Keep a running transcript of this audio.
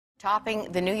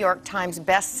Topping the New York Times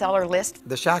bestseller list.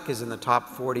 The Shack is in the top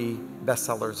 40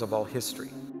 bestsellers of all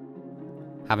history.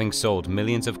 Having sold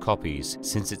millions of copies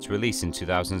since its release in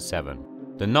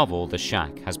 2007, the novel The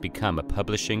Shack has become a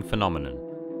publishing phenomenon.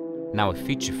 Now a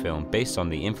feature film based on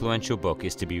the influential book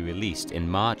is to be released in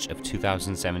March of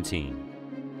 2017.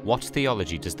 What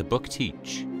theology does the book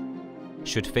teach?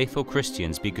 Should faithful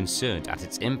Christians be concerned at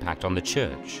its impact on the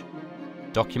church?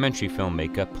 Documentary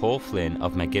filmmaker Paul Flynn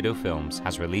of Megiddo Films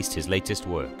has released his latest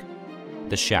work,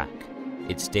 The Shack,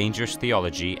 Its Dangerous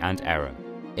Theology and Error,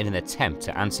 in an attempt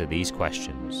to answer these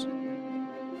questions.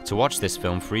 To watch this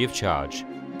film free of charge,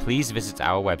 please visit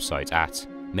our website at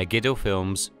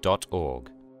megiddofilms.org.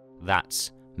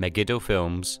 That's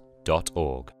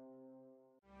megiddofilms.org.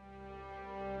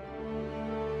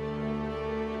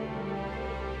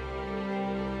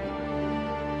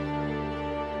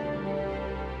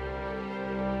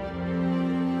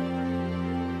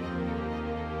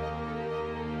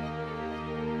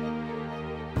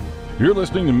 You're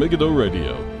listening to Megiddo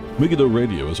Radio. Megiddo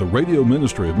Radio is a radio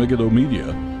ministry of Megiddo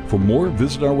Media. For more,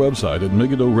 visit our website at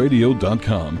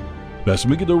megiddoradio.com. That's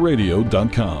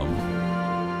megiddoradio.com.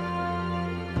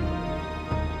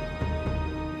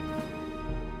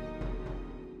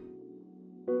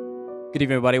 Good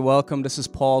evening, everybody. Welcome. This is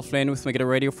Paul Flynn with Megiddo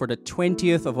Radio for the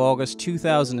 20th of August,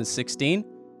 2016.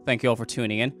 Thank you all for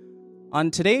tuning in.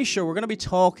 On today's show, we're going to be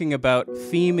talking about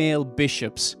female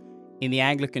bishops in the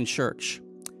Anglican Church.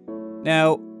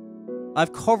 Now,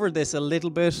 I've covered this a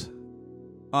little bit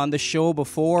on the show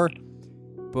before,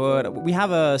 but we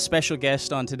have a special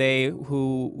guest on today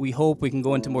who we hope we can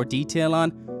go into more detail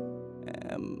on.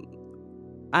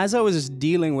 As I was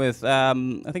dealing with, I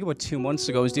think about 2 months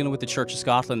ago, I was dealing with the Church of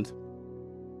Scotland.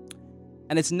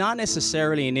 And it's not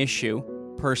necessarily an issue,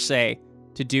 per se,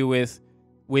 to do with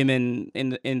women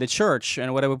in the church.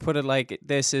 And what I would put it like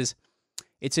this is,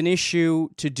 it's an issue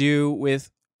to do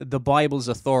with the Bible's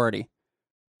authority.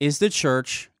 Is the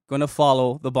church going to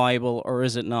follow the Bible or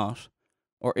is it not?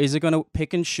 Or is it going to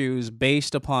pick and choose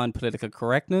based upon political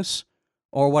correctness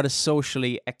or what is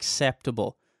socially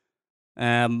acceptable?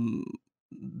 The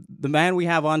man we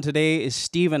have on today is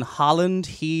Stephen Holland.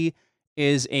 He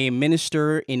is a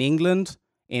minister in England,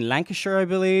 in Lancashire, I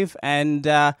believe, and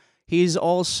he's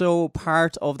also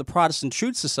part of the Protestant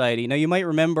Truth Society. Now, you might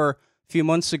remember a few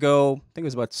months ago, I think it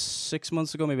was about 6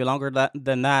 months ago, maybe longer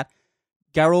than that,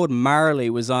 Garrod Marley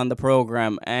was on the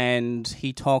program, and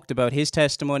he talked about his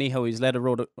testimony, how he's led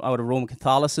out of Roman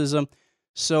Catholicism.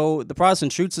 So the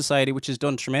Protestant Truth Society, which has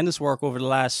done tremendous work over the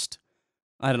last,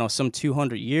 some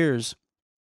 200 years.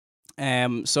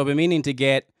 So I've been meaning to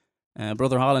get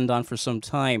Brother Holland on for some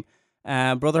time.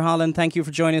 Brother Holland, thank you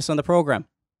for joining us on the program.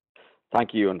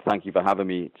 Thank you, and thank you for having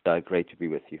me. It's great to be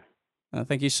with you.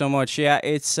 Thank you so much. Yeah,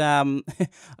 it's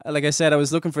like I said, I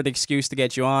was looking for the excuse to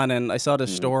get you on, and I saw the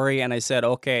story, and I said,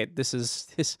 okay, this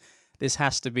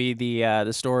has to be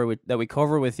the story that we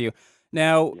cover with you.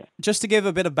 Now, just to give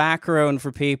a bit of background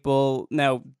for people,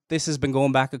 now this has been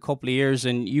going back a couple of years,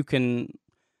 and you can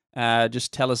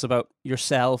just tell us about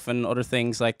yourself and other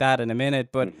things like that in a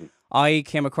minute. But I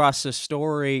came across a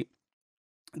story.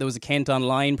 There was a Kent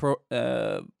Online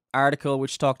article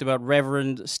which talked about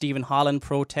Reverend Stephen Holland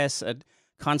protests at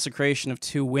consecration of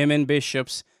 2 women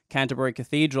bishops, Canterbury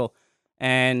Cathedral.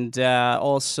 And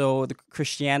also the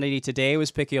Christianity Today was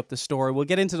picking up the story. We'll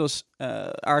get into those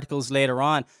articles later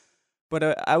on.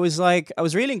 But I was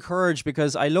really encouraged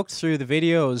because I looked through the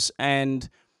videos, and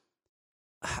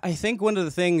I think one of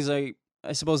the things I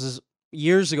suppose is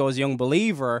years ago as a young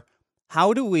believer,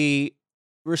 how do we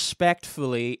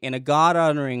respectfully, in a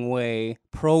God-honoring way,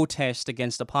 protest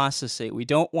against apostasy? We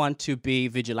don't want to be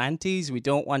vigilantes. We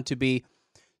don't want to be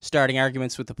starting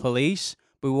arguments with the police.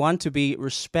 We want to be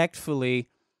respecting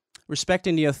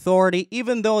the authority,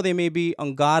 even though they may be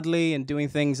ungodly and doing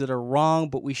things that are wrong,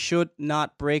 but we should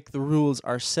not break the rules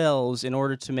ourselves in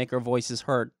order to make our voices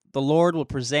heard. The Lord will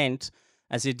present,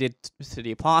 as he did to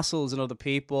the apostles and other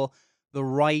people, the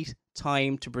right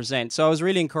time to present. So I was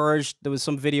really encouraged. There was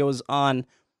some videos on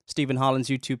Stephen Holland's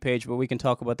YouTube page, but we can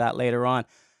talk about that later on.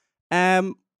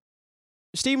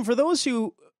 Stephen, for those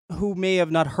who may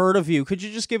have not heard of you, could you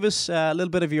just give us a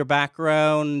little bit of your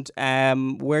background,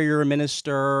 where you're a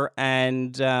minister,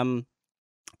 and a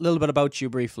little bit about you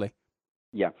briefly?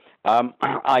 Yeah, I'm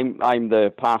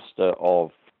the pastor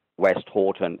of West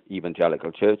Horton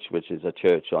Evangelical Church, which is a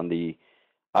church on the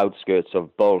outskirts of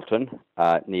Bolton,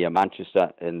 near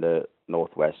Manchester in the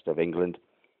northwest of England.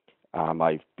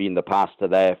 I've been the pastor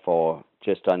there for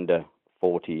just under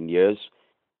 14 years.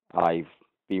 I've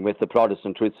been with the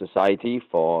Protestant Truth Society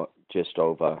for just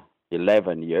over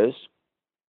 11 years.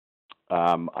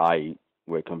 I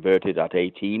were converted at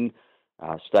 18,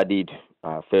 studied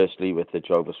firstly with the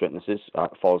Jehovah's Witnesses,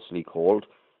 falsely called,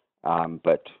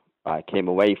 but I came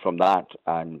away from that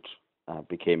and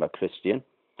became a Christian.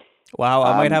 Wow,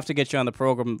 I might have to get you on the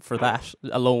program for that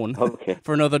alone. Okay.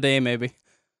 For another day, maybe.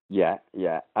 Yeah.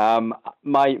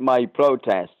 My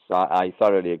protests, I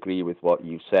thoroughly agree with what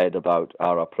you said about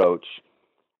our approach.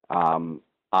 And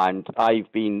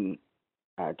I've been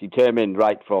determined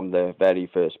right from the very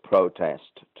first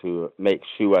protest to make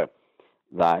sure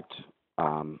that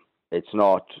it's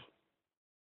not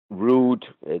rude,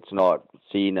 it's not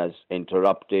seen as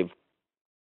interruptive.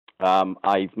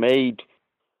 I've made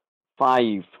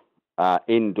 5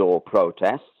 indoor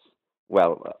protests.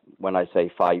 Well, when I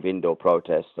say 5 indoor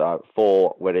protests,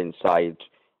 4 were inside.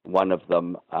 One of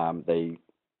them, they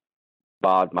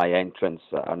barred my entrance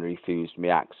and refused me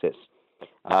access.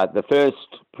 The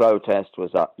first protest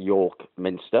was at York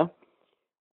Minster,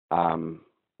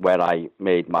 where I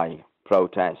made my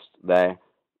protest there.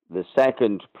 The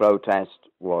second protest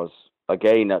was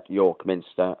again at York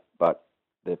Minster, but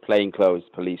the plainclothes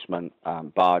policeman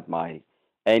barred my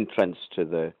entrance to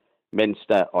the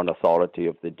Minster on authority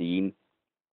of the Dean.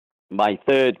 My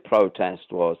third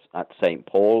protest was at St.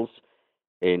 Paul's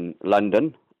in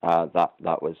London.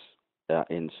 That was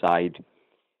inside.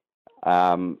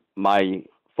 My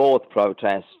fourth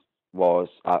protest was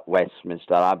at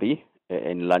Westminster Abbey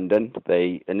in London.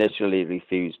 They initially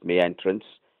refused me entrance,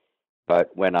 but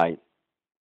when I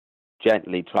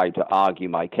gently tried to argue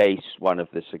my case, one of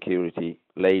the security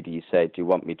ladies said, "Do you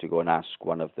want me to go and ask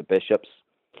one of the bishops?"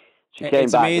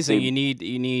 It's amazing. You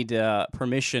need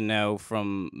permission now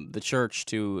from the church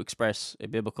to express a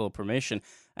biblical permission.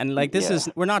 And like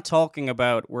we're not talking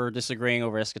about we're disagreeing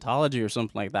over eschatology or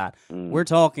something like that. We're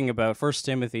talking about 1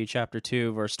 Timothy chapter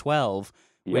 2 verse 12,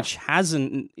 which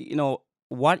hasn't,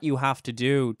 what you have to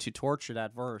do to torture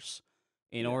that verse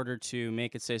in order to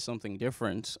make it say something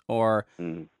different, or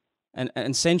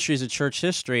and centuries of church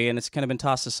history, and it's kind of been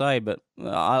tossed aside. But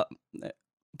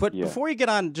before you get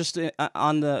on, just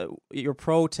on your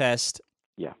protest,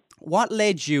 what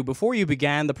led you before you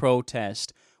began the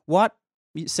protest?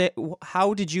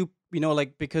 How did you,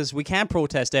 because we can't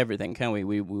protest everything, can we?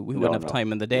 We wouldn't have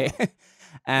time in the day.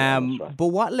 Right. But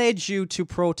what led you to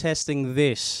protesting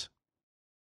this?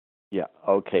 Yeah.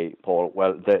 Okay, Paul.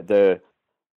 Well,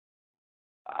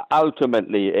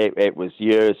 ultimately it was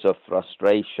years of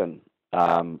frustration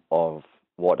of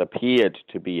what appeared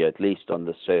to be, at least on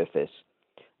the surface,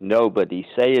 nobody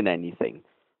saying anything.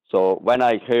 So when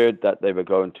I heard that they were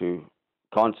going to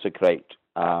consecrate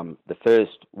the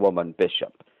first woman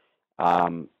bishop,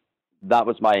 that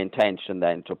was my intention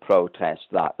then, to protest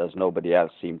that, as nobody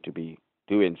else seemed to be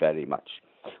doing very much.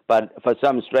 But for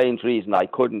some strange reason, I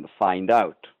couldn't find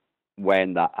out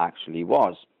when that actually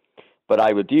was. But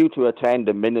I was due to attend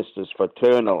a minister's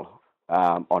fraternal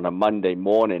on a Monday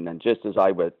morning, and just as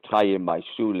I was tying my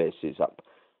shoelaces up,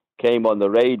 came on the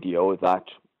radio that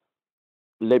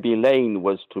Libby Lane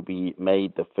was to be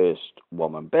made the first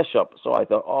woman bishop. So I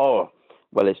thought,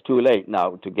 well, it's too late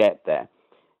now to get there.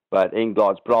 But in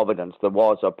God's providence, there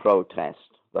was a protest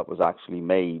that was actually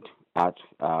made at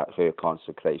her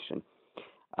consecration.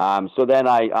 So then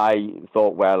I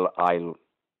thought, well, I'll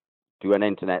do an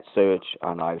internet search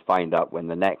and I'll find out when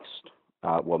the next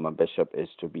woman bishop is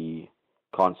to be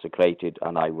consecrated,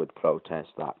 and I would protest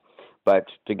that. But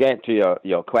to get to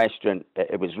your question,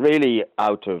 it was really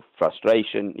out of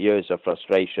frustration, years of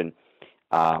frustration,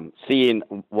 seeing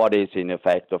what is in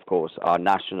effect, of course, our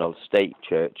national state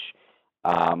church,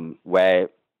 where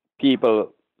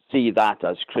people see that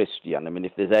as Christian. I mean,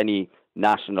 if there's any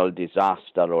national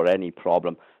disaster or any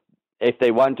problem, if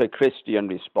they want a Christian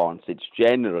response, it's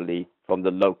generally from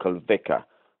the local vicar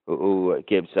who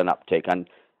gives an uptake. And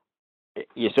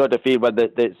you sort of feel, well,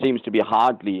 there seems to be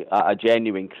hardly a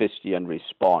genuine Christian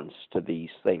response to these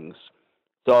things.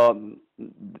 So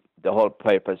the whole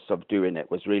purpose of doing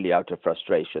it was really out of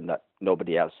frustration that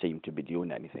nobody else seemed to be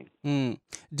doing anything.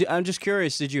 I'm just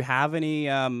curious, did you have any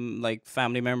like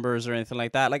family members or anything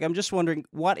like that? Like, I'm just wondering,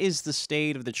 what is the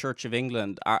state of the Church of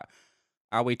England?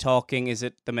 Are we talking, is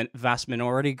it the vast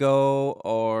minority go,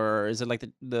 or is it like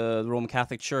the Roman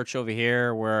Catholic Church over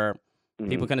here where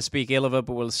people kind of speak ill of it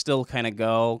but will still kind of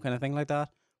go, kind of thing like that?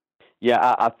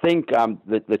 Yeah, I think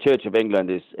the Church of England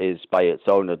is by its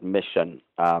own admission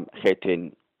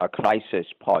hitting a crisis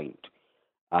point.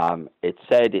 It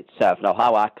said itself, now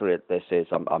how accurate this is,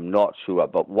 I'm not sure,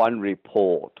 but one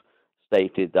report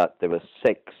stated that there were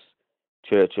 6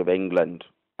 Church of England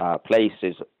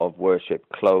places of worship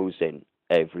closing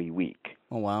every week.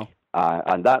 Oh, wow.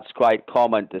 And that's quite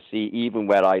common to see even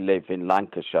where I live in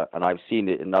Lancashire, and I've seen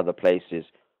it in other places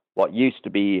what used to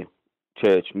be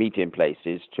church meeting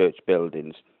places, church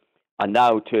buildings, are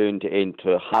now turned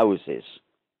into houses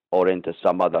or into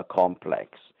some other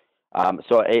complex.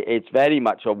 So it's very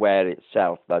much aware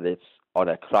itself that it's on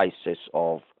a crisis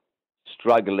of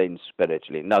struggling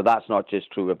spiritually. Now, that's not just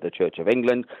true of the Church of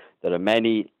England. There are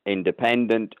many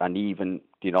independent and even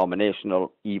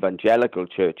denominational evangelical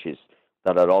churches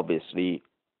that are obviously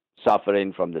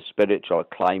suffering from the spiritual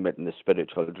climate and the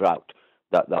spiritual drought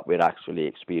that we're actually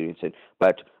experiencing.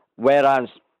 But whereas,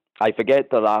 I forget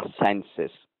the last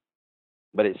census,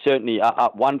 but it's certainly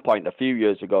at one point a few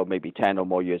years ago, maybe 10 or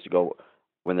more years ago,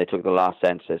 when they took the last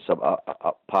census,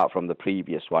 apart from the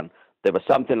previous one, there was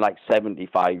something like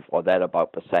 75 or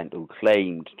thereabout % who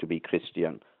claimed to be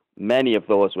Christian. Many of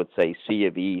those would say C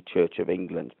of E, Church of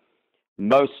England.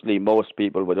 Mostly, most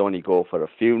people would only go for a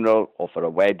funeral or for a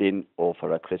wedding or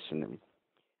for a christening.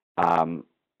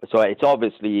 So it's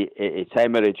obviously, it's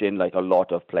hemorrhaging like a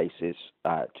lot of places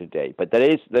today. But there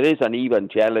is an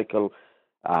evangelical,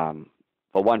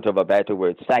 for want of a better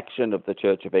word, section of the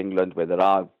Church of England where there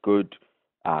are good,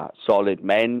 solid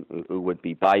men who would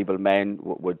be Bible men,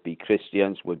 would be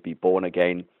Christians, would be born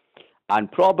again,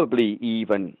 and probably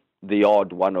even the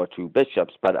odd one or two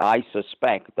bishops. But I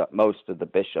suspect that most of the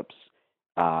bishops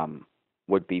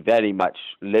would be very much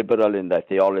liberal in their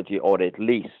theology, or at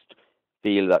least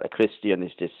feel that a Christian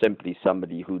is just simply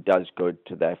somebody who does good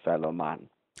to their fellow man.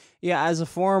 Yeah, as a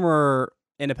former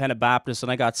independent Baptist,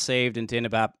 and I got saved into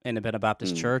independent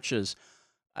Baptist churches,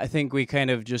 I think we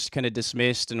kind of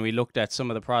dismissed, and we looked at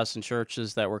some of the Protestant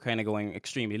churches that were kind of going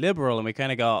extremely liberal, and we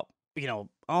kind of got,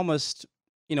 almost,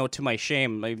 to my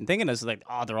shame, even thinking as like,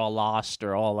 oh, they're all lost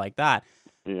or all like that.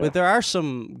 Yeah. But there are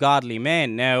some godly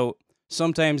men. Now,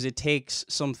 sometimes it takes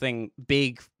something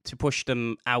big to push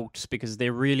them out because they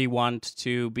really want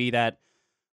to be that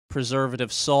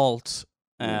preservative salt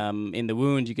in the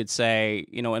wound, you could say,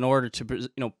 in order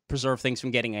to preserve things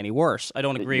from getting any worse. I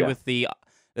don't agree with the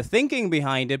thinking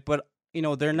behind it, but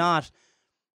they're not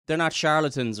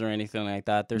charlatans or anything like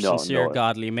that. They're sincere,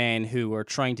 godly men who are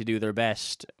trying to do their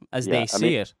best as they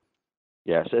see it.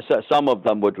 Yes, so some of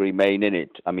them would remain in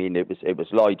it. I mean, it was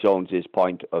Lloyd Jones's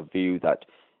point of view that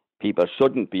people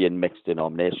shouldn't be in mixed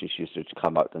denominations, you should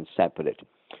come out and separate.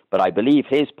 But I believe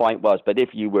his point was, but if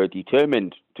you were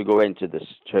determined to go into the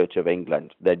Church of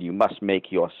England, then you must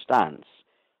make your stance.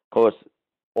 Of course,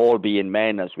 all being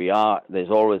men as we are,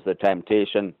 there's always the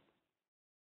temptation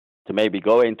to maybe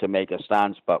go in to make a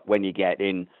stance, but when you get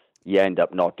in, you end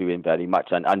up not doing very much.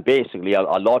 And basically, a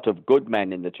lot of good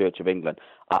men in the Church of England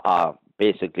are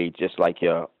basically just like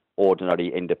your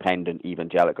ordinary independent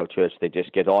evangelical church. They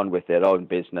just get on with their own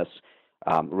business,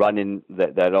 running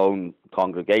their own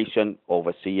congregation,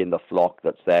 overseeing the flock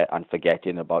that's there, and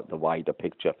forgetting about the wider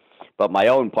picture. But my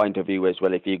own point of view is,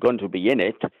 well, if you're going to be in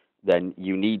it, then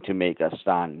you need to make a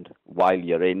stand while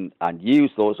you're in and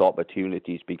use those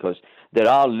opportunities, because there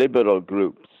are liberal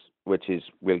groups, which is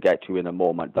we'll get to in a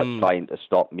moment, that's trying to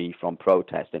stop me from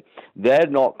protesting. They're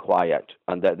not quiet,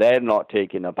 and they're not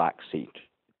taking a back seat.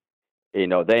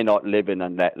 They're not living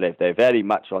and let live. They're very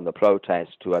much on the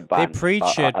protest to advance. They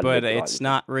preach it, but it's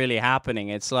not really happening.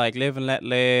 It's like live and let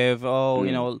live.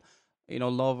 Oh,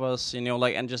 love us,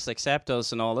 and just accept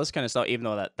us and all this kind of stuff, even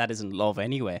though that isn't love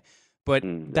anyway. But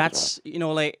that's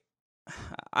right.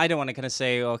 I don't want to kind of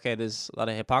say, okay, there's a lot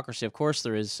of hypocrisy. Of course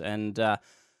there is. And,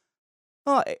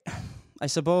 I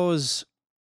suppose,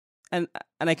 and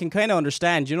I can kind of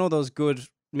understand, those good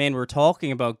men we're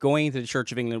talking about going to the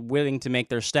Church of England, willing to make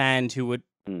their stand, who would,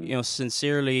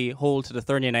 sincerely hold to the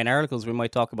 39 articles. We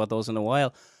might talk about those in a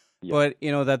while. Yeah.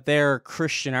 But, that they're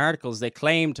Christian articles. They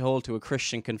claim to hold to a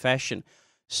Christian confession.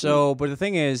 So, but the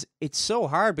thing is, it's so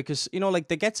hard because,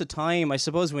 there gets a time, I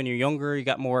suppose, when you're younger, you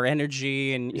got more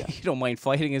energy and you don't mind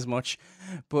fighting as much.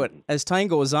 But as time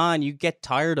goes on, you get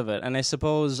tired of it. And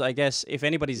I guess, if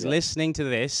anybody's listening to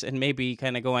this and maybe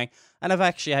kind of going, and I've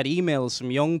actually had emails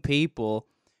from young people,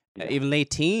 even late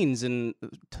teens, and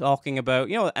talking about,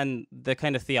 and the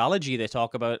kind of theology they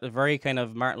talk about, a very kind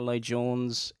of Martin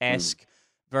Lloyd-Jones-esque,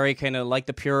 very kind of like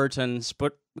the Puritans,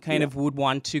 but kind of would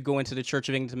want to go into the Church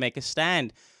of England to make a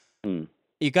stand.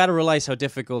 You got to realize how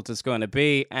difficult it's going to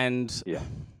be, and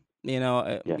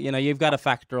you've got to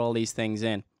factor all these things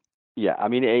in. Yeah, I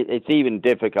mean, it's even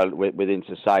difficult within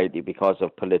society because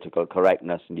of political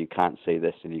correctness, and you can't say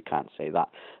this and you can't say that.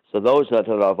 So those that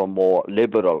are of a more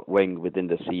liberal wing within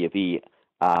the C of E,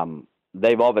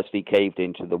 they've obviously caved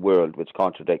into the world, which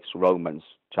contradicts Romans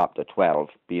chapter 12,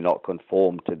 be not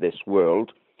conformed to this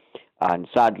world. And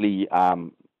sadly,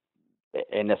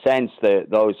 in a sense,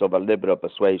 those of a liberal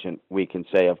persuasion, we can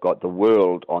say, have got the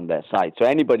world on their side. So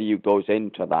anybody who goes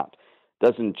into that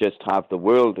doesn't just have the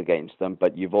world against them,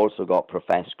 but you've also got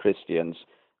professed Christians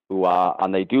who are,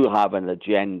 and they do have an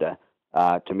agenda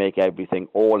to make everything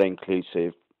all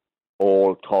inclusive,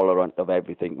 all tolerant of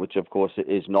everything, which of course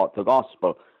is not the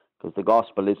gospel, because the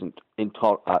gospel isn't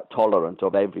tolerant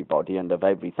of everybody and of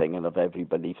everything and of every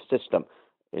belief system.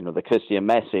 You know, the Christian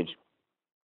message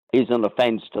is an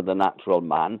offense to the natural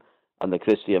man, and the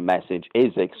Christian message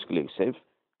is exclusive,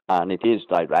 and it is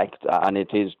direct, and it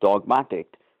is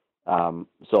dogmatic.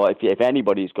 So if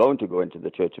anybody's going to go into the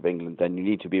Church of England, then you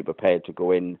need to be prepared to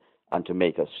go in and to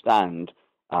make a stand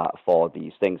for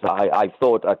these things. I've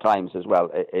thought at times as well,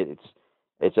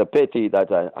 it's a pity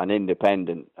that an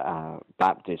independent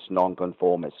Baptist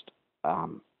nonconformist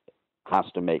has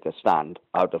to make a stand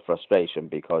out of frustration,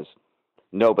 because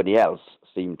nobody else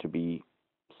seemed to be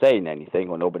saying anything,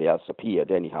 or nobody else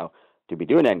appeared anyhow to be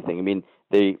doing anything. I mean,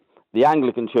 the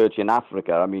Anglican Church in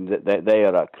Africa, I mean, they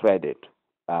are a credit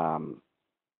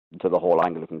to the whole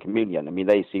Anglican Communion. I mean,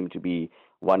 they seem to be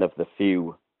one of the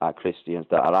few Christians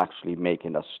that are actually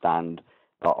making a stand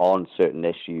on certain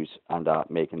issues and are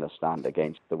making a stand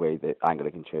against the way the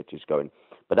Anglican Church is going.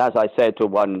 But as I said to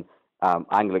one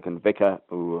Anglican vicar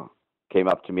who came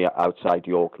up to me outside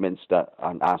York Minster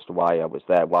and asked why I was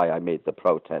there, why I made the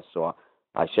protest, so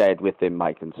I shared with him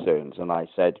my concerns, and I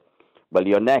said, well,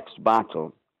 your next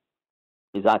battle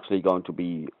is actually going to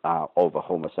be over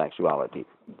homosexuality.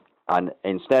 And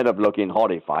instead of looking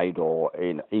horrified,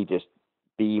 he just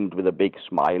beamed with a big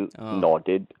smile,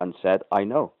 nodded, and said, I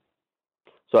know.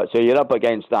 So you're up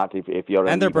against that if you're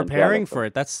and they're preparing for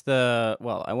it. That's I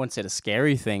won't say the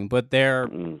scary thing, but they're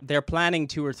planning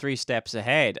 2 or 3 steps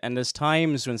ahead. And there's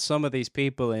times when some of these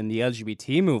people in the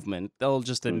LGBT movement, they'll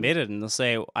just admit it and they'll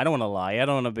say, I don't want to lie. I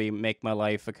don't want to make my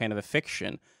life a kind of a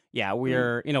fiction. Yeah,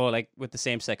 we're, like with the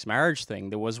same-sex marriage thing,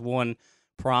 there was one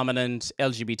prominent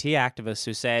LGBT activist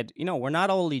who said, we're not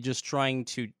only just trying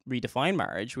to redefine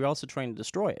marriage, we're also trying to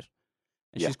destroy it.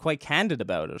 And she's quite candid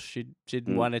about it. She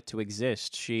didn't want it to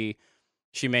exist. She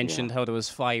mentioned how there was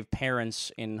 5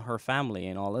 parents in her family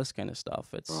and all this kind of stuff.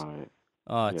 It's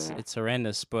it's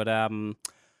horrendous. But I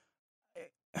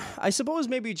suppose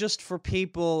maybe just for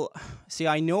people, see,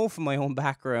 I know from my own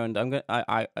background,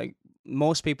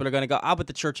 most people are going to go, but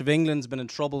the Church of England's been in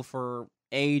trouble for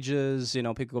ages.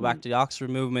 People go back to the Oxford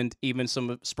movement, even some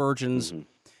of Spurgeon's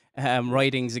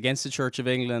writings against the Church of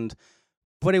England.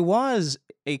 But it was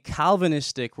a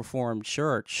Calvinistic Reformed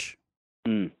church.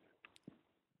 At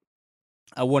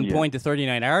one point, the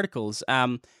 39 articles.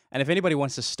 And if anybody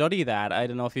wants to study that, I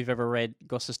don't know if you've ever read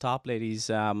Gus's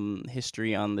Toplady's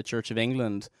history on the Church of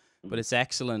England, but it's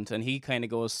excellent. And he kind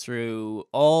of goes through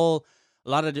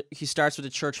he starts with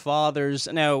the Church Fathers.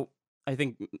 Now, I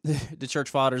think the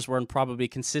Church Fathers weren't probably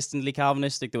consistently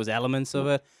Calvinistic. There was elements of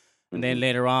it. And then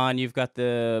later on, you've got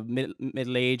the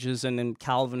Middle Ages, and then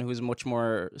Calvin, who's much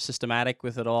more systematic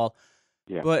with it all.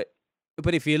 Yeah.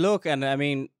 But if you look, and I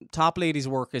mean, Toplady's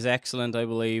work is excellent, I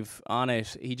believe, on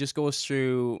it. He just goes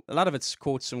through, a lot of it's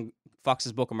quotes from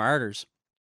Fox's Book of Martyrs.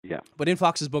 Yeah. But in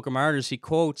Fox's Book of Martyrs, he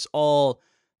quotes all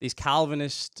these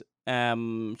Calvinist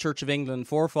Church of England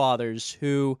forefathers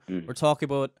who were talking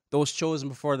about those chosen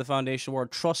before the foundation of the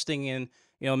world, trusting in,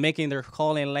 making their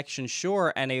calling and election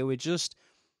sure, and it would just...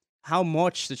 how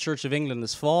much the Church of England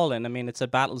has fallen. I mean, it's had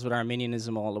battles with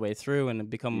Arminianism all the way through and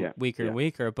become weaker and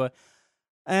weaker. But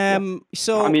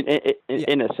so, I mean,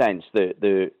 in a sense,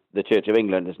 the Church of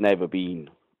England has never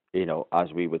been,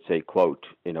 as we would say, quote,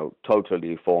 totally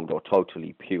reformed or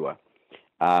totally pure.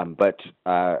 But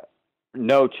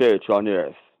no church on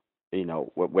earth,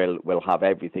 will have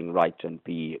everything right and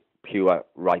be pure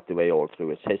right the way all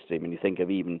through its history. I mean, you think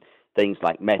of even things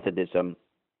like Methodism,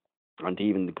 and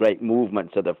even the great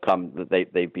movements that have come, that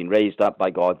they've been raised up by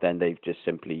God, then they've just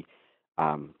simply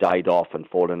died off and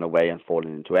fallen away and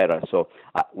fallen into error. So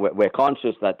we're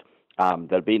conscious that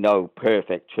there'll be no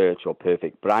perfect church or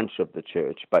perfect branch of the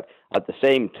church, but at the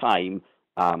same time,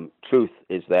 truth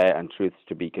is there and truth's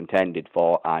to be contended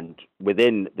for. And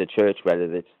within the church,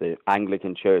 whether it's the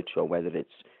Anglican Church or whether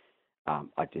it's a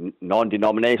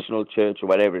non-denominational church or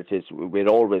whatever it is, we're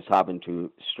always having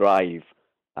to strive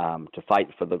to fight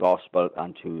for the gospel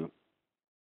and to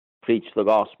preach the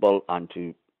gospel and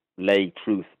to lay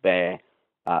truth bare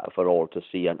for all to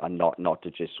see, and not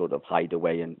to just sort of hide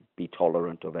away and be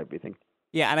tolerant of everything.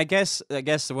 Yeah, and I guess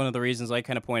one of the reasons I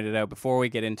kind of pointed out before we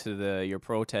get into your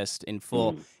protest in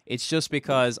full, it's just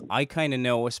because I kind of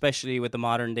know, especially with the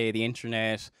modern day, the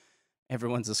internet,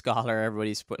 everyone's a scholar,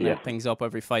 everybody's putting out things up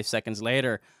every 5 seconds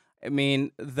later. I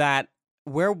mean, that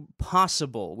where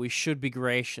possible, we should be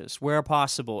gracious. Where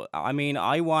possible, I mean,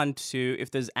 I want to,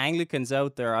 if there's Anglicans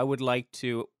out there, I would like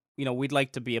to, we'd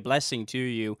like to be a blessing to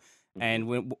you, and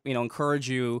we, encourage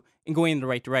you in going in the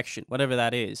right direction, whatever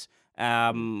that is.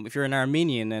 If you're an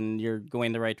Armenian and you're going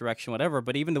in the right direction, whatever.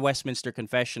 But even the Westminster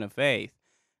Confession of Faith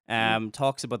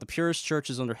talks about the purest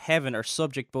churches under heaven are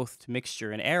subject both to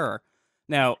mixture and error.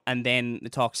 Now, and then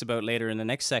it talks about later in the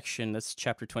next section, that's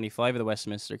chapter 25 of the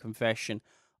Westminster Confession,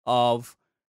 of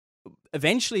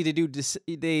eventually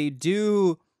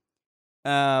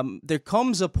there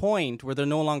comes a point where they're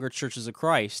no longer churches of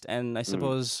Christ, and I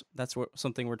suppose that's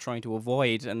something we're trying to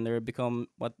avoid, and they become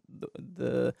what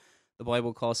the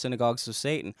Bible calls synagogues of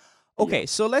Satan. Okay,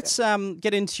 so let's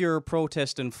get into your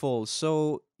protest in full.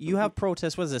 So you have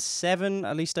protests, what is it, 7,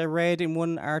 at least I read in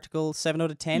one article, 7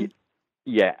 out of 10?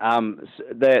 Yeah,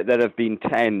 there have been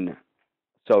 10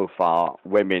 so far,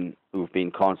 women who've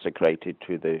been consecrated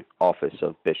to the office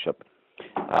of bishop.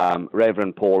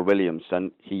 Reverend Paul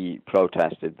Williamson, he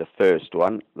protested the first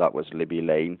one, that was Libby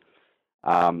Lane.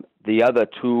 The other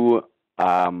 2,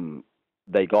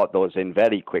 they got those in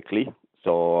very quickly,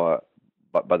 so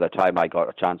but by the time I got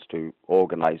a chance to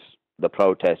organize the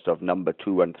protest of number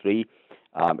 2 and 3,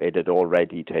 it had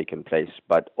already taken place.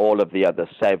 But all of the other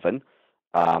 7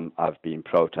 have been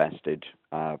protested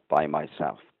by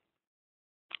myself.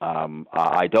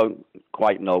 I don't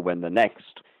quite know when the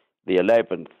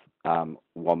 11th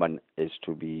woman is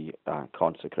to be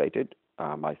consecrated.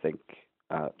 I think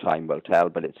time will tell,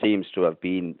 but it seems to have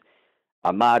been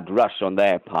a mad rush on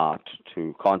their part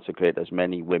to consecrate as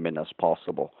many women as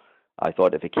possible. I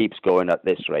thought if it keeps going at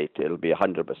this rate, it'll be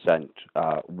 100%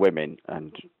 women.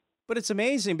 But it's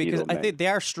amazing because I think they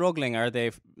are struggling, are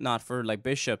they not, for like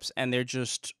bishops? And they're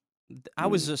just, I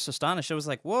was just astonished. I was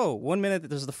like, whoa, 1 minute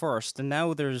there's the first, and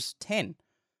now there's 10.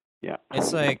 Yeah,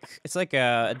 it's like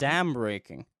a dam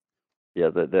breaking. Yeah,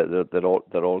 they're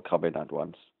all coming at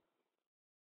once.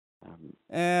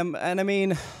 And I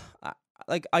mean,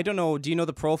 I don't know. Do you know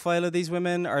the profile of these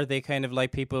women? Are they kind of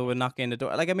like people who would knock in the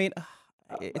door? Like, I mean,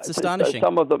 it's astonishing.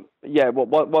 Some of them, yeah.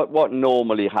 What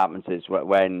normally happens is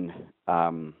when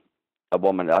a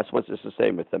woman, I suppose it's the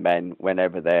same with the men,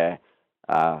 whenever they're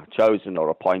chosen or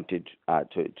appointed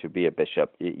to be a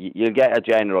bishop, you'll get a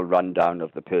general rundown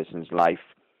of the person's life,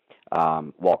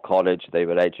 what college they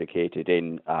were educated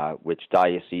in, which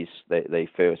diocese they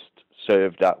first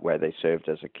served at, where they served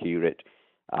as a curate,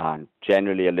 and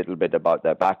generally a little bit about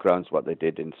their backgrounds, what they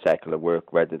did in secular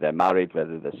work, whether they're married,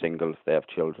 whether they're single, if they have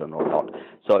children or not.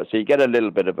 So you get a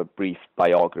little bit of a brief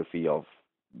biography of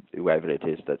whoever it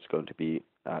is that's going to be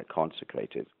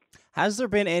consecrated. Has there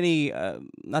been any,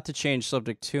 not to change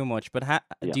subject too much, but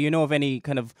do you know of any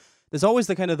kind of, there's always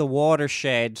the kind of the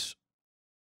watershed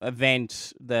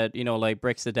event that, like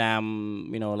breaks the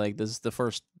dam, like there's the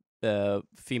first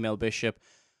female bishop.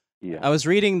 Yeah. I was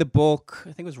reading the book,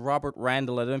 I think it was Robert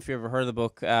Randall, I don't know if you ever heard of the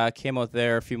book, came out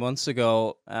there a few months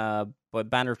ago, but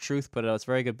Banner of Truth put it out. It's a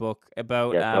very good book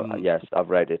about... Yes, I've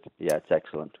read it. Yeah, it's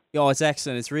excellent. Oh, it's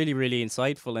excellent. It's really, really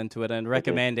insightful into it, and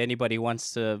recommend anybody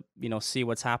wants to, see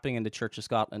what's happening in the Church of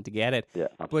Scotland to get it. Yeah,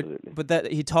 absolutely. But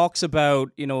that he talks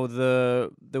about, there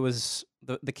was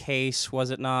the case, was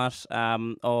it not,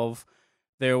 of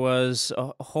there was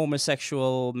a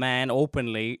homosexual man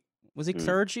openly. Was he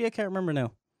clergy? I can't remember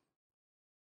now.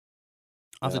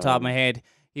 Off the top of my head,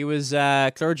 he was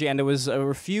clergy, and there was a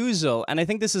refusal. And I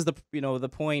think this is the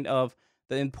point of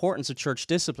the importance of church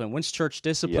discipline. Once church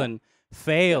discipline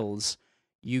fails,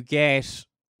 you get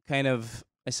kind of,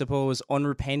 I suppose,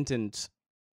 unrepentant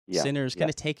sinners kind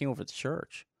of taking over the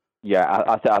church.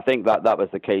 Yeah, I think that was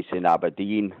the case in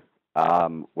Aberdeen,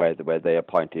 where they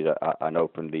appointed an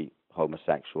openly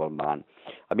homosexual man.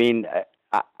 I mean,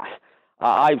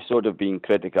 I've sort of been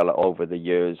critical over the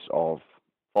years of,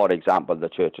 for example, the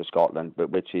Church of Scotland, but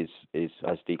which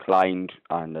has declined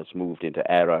and has moved into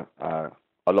error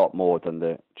a lot more than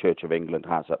the Church of England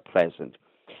has at present.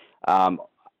 And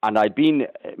I've been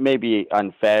maybe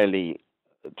unfairly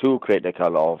too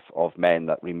critical of men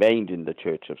that remained in the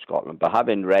Church of Scotland. But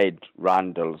having read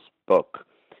Randall's book,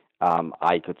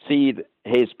 I could see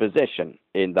his position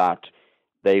in that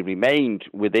they remained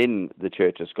within the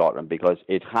Church of Scotland because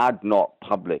it had not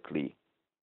publicly,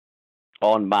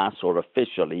 en masse or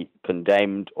officially,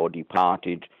 condemned or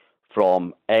departed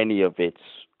from any of its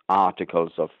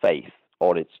articles of faith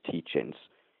or its teachings.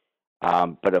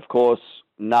 But of course,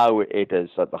 now it is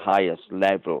at the highest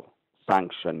level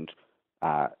sanctioned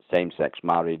same-sex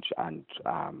marriage and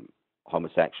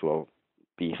homosexual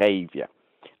behavior.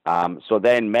 So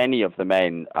then many of the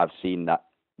men have seen that,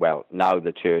 well, now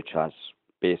the church has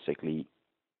basically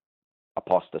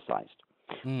apostatized.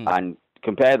 And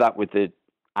compare that with the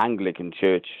Anglican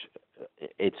Church,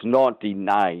 it's not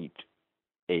denied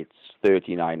its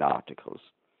 39 articles.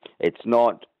 it's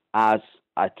not as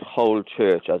a whole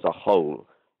church as a whole.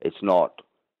 It's not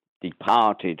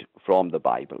departed from the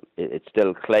Bible. It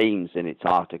still claims in its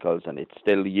articles, and it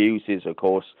still uses, of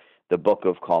course, the Book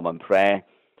of Common Prayer,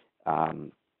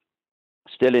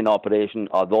 still in operation,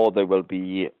 although there will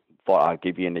be, I'll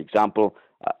give you an example,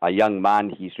 a young man,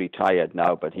 he's retired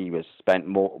now, but he was spent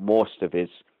most of his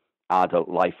adult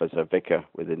life as a vicar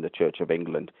within the Church of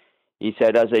England. He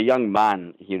said as a young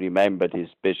man, he remembered his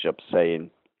bishop saying,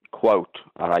 quote,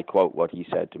 and I quote what he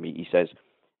said to me, he says,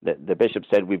 the bishop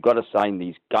said, we've got to sign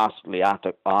these ghastly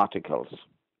articles,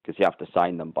 because you have to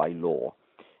sign them by law.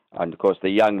 And of course the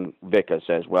young vicar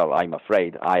says, well, I'm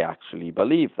afraid I actually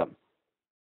believe them.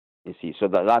 You see, so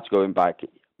that's going back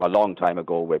a long time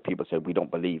ago, where people said we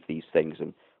don't believe these things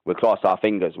and we'll cross our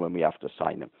fingers when we have to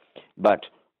sign them. But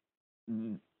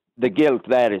the guilt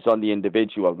there is on the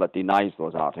individual that denies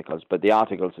those articles, but the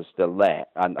articles are still there,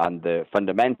 and the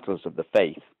fundamentals of the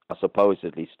faith are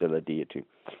supposedly still adhered to.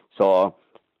 So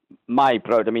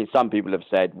some people have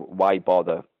said, why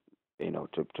bother,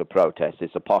 to protest?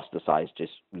 It's apostatized,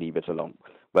 just leave it alone.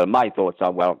 Well, my thoughts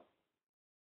are, well,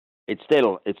 it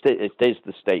is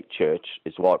the state church,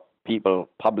 is what people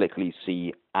publicly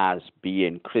see as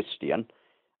being Christian.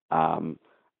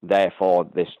 Therefore,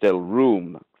 there's still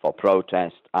room for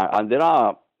protest. And there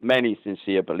are many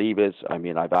sincere believers. I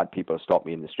mean, I've had people stop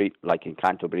me in the street, like in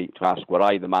Canterbury, to ask, were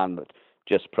I the man that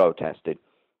just protested?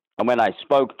 And when I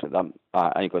spoke to them,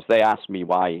 and of course they asked me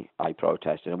why I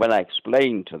protested, and when I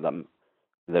explained to them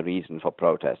the reason for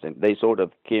protesting, they sort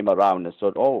of came around and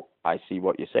said, oh, I see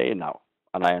what you're saying now,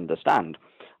 and I understand.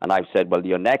 And I've said, well,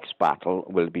 your next battle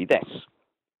will be this.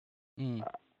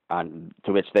 And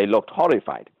to which they looked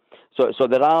horrified. So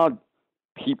there are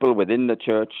people within the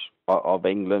Church of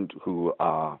England who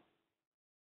are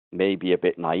maybe a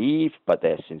bit naive, but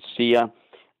they're sincere,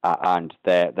 and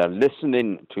they're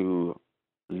listening to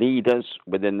leaders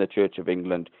within the Church of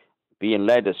England being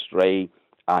led astray,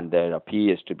 and there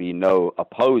appears to be no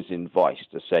opposing voice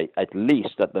to say, at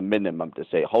least at the minimum, to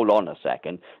say, hold on a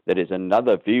second, there is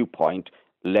another viewpoint,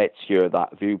 let's hear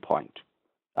that viewpoint,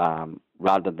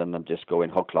 rather than them just going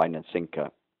hook, line, and sinker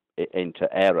into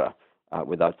error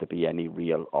without there be any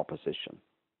real opposition.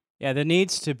 Yeah, there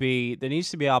needs to be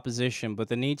opposition, but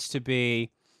there needs to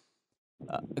be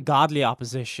godly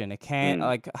opposition. It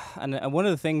can't and one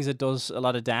of the things that does a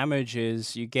lot of damage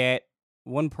is you get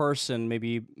one person,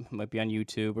 maybe might be on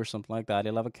YouTube or something like that.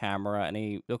 He'll have a camera and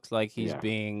he looks like he's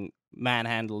being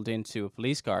manhandled into a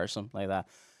police car or something like that.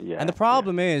 Yeah, and the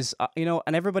problem is,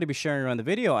 and everybody be sharing around the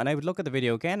video, and I would look at the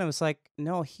video again, and I was like,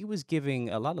 no, he was giving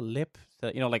a lot of lip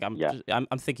to, I'm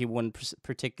thinking one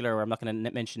particular, I'm not going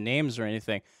to mention names or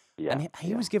anything, and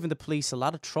he was giving the police a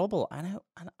lot of trouble, and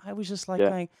I was just like,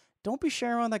 going, don't be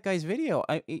sharing around that guy's video.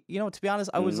 To be honest,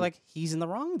 I was like, he's in the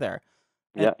wrong there.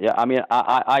 And I mean,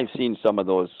 I've seen some of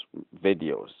those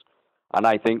videos, and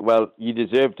I think, well, you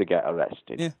deserve to get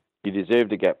arrested. Yeah. You deserve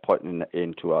to get put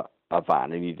into a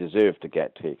van, and you deserve to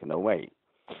get taken away.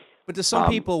 But do some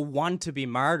people want to be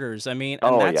martyrs? I mean,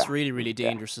 and that's really, really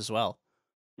dangerous as well.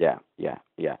 Yeah.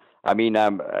 I mean,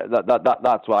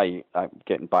 that's why I'm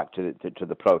getting back to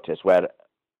the protest, where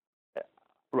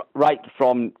right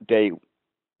from the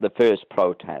first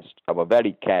protest, I was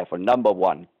very careful. Number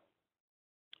one,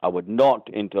 I would not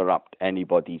interrupt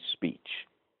anybody's speech.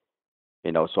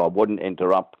 So I wouldn't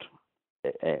interrupt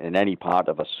in any part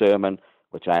of a sermon,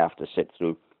 which I have to sit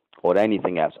through, or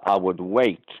anything else. I would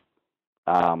wait.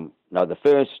 Now, the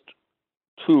first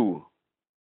 2-3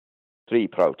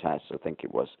 protests, I think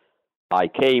it was, I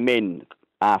came in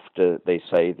after they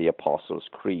say the Apostles'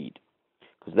 Creed.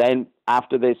 Because then,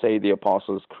 after they say the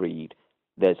Apostles' Creed,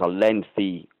 there's a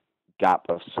lengthy gap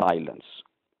of silence.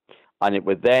 And it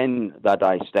was then that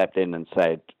I stepped in and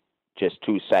said, just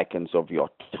 2 seconds of your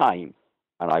time,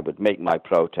 and I would make my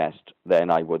protest,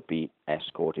 then I would be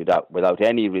escorted out without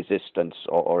any resistance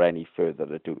or any further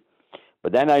ado.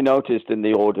 But then I noticed in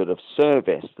the order of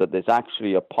service that there's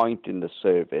actually a point in the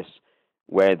service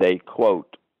where they,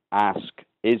 quote, ask,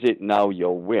 is it now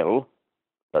your will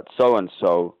that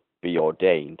so-and-so be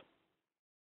ordained?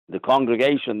 The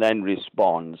congregation then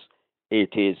responds,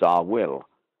 it is our will.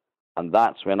 And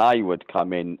that's when I would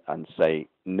come in and say,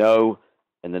 no,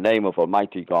 in the name of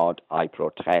Almighty God, I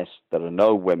protest. There are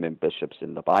no women bishops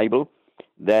in the Bible.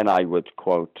 Then I would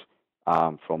quote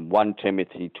from 1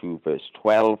 Timothy 2, verse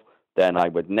 12. Then I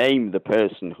would name the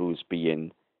person who's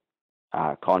being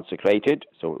consecrated.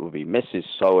 So it would be Mrs.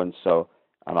 So-and-so.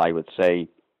 And I would say,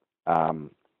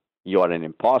 you are an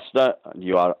impostor,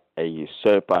 you are a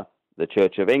usurper. The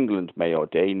Church of England may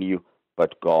ordain you,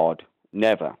 but God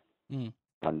never.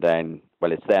 And then,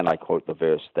 well, it's then I quote the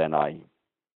verse, then I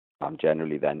I'm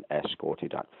generally then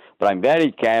escorted out. But I'm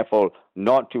very careful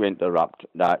not to interrupt.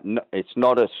 It's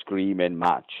not a screaming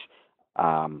match.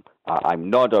 I'm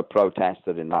not a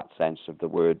protester in that sense of the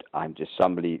word. I'm just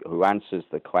somebody who answers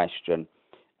the question,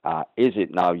 is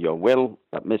it now your will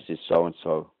that Mrs.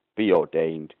 So-and-so be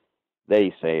ordained?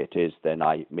 They say it is, then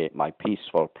I make my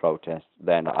peaceful protest.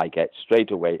 Then I get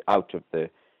straight away out of the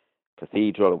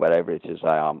cathedral or wherever it is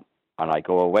I am, and I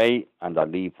go away, and I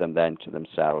leave them then to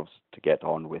themselves to get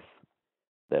on with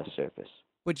their service.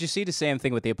 But you see the same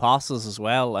thing with the apostles as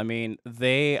well. I mean,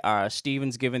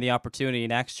 Stephen's given the opportunity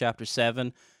in Acts chapter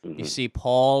 7. Mm-hmm. You see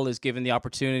Paul is given the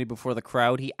opportunity before the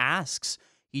crowd. He asks.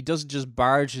 He doesn't just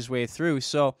barge his way through.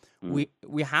 So we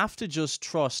have to just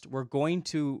trust. We're going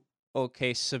to,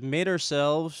 submit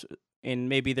ourselves in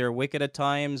maybe they're wicked at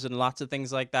times and lots of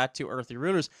things like that to earthly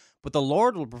rulers. But the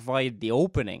Lord will provide the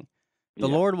opening. The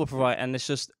Lord will provide, and it's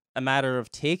just a matter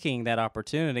of taking that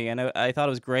opportunity. And I thought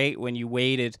it was great when you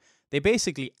waited. They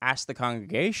basically asked the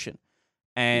congregation,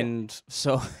 and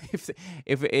so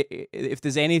if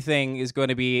there's anything is going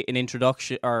to be an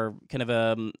introduction or kind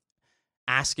of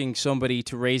asking somebody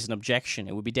to raise an objection,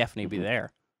 it would be definitely be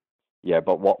there. Yeah,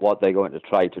 but what they're going to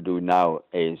try to do now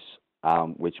is,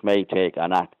 which may take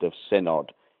an act of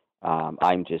synod.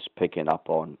 I'm just picking up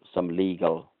on some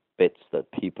legal bits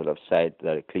that people have said,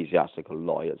 they're ecclesiastical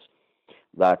lawyers,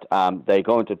 that they're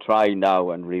going to try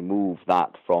now and remove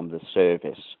that from the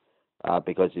service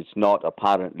because it's not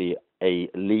apparently a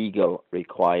legal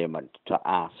requirement to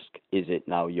ask, is it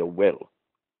now your will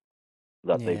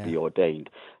that they be ordained?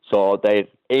 So they're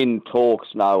in talks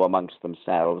now amongst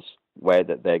themselves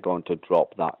whether they're going to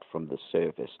drop that from the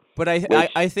service. But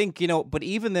I think, but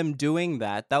even them doing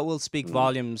that will speak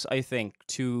volumes, I think,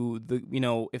 to the,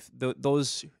 if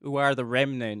those who are the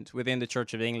remnant within the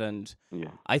Church of England,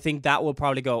 I think that will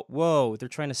probably go, whoa, they're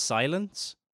trying to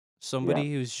silence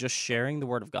somebody who's just sharing the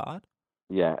word of God.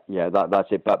 Yeah, that's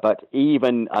it. But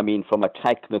even, I mean, from a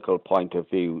technical point of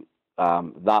view,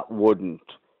 that wouldn't,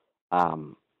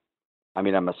 I'm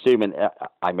assuming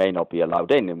I may not be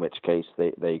allowed in which case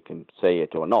they can say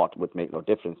it or not, would make no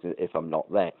difference if I'm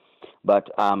not there. But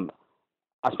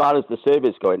as far as the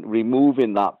service going,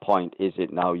 removing that point, is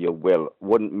it now your will,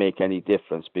 wouldn't make any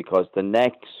difference, because the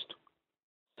next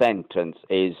sentence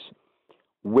is,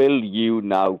 will you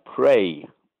now pray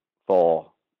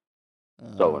for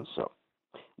so-and-so?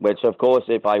 Which, of course,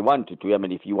 if I wanted to,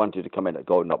 if you wanted to come in at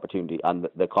golden opportunity and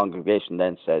the congregation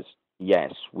then says,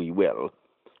 yes, we will,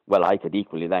 well, I could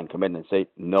equally then come in and say,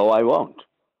 no, I won't.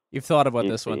 You've thought about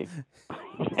this one.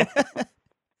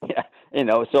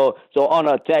 Yeah, so on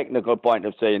a technical point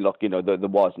of saying, look, there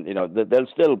wasn't, there'll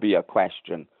still be a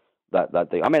question that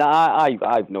they,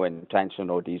 I've no intention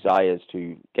or desires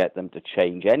to get them to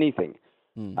change anything.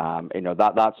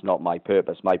 That's not my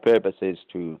purpose. My purpose is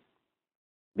to,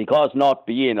 because not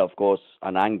being, of course,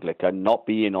 an Anglican, not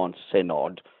being on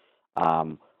synod,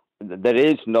 there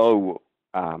is no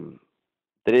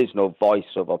voice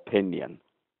of opinion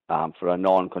for a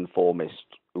nonconformist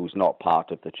who's not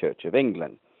part of the Church of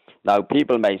England. Now,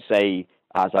 people may say,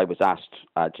 as I was asked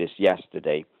just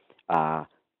yesterday,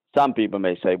 some people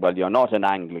may say, well, you're not an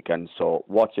Anglican, so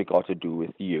what's it got to do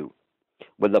with you?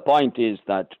 Well, the point is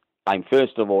that I'm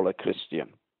first of all a Christian.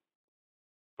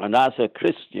 And as a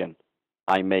Christian,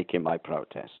 I'm making my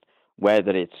protest,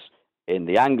 whether it's in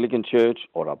the Anglican Church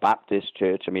or a Baptist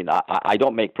church. I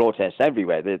don't make protests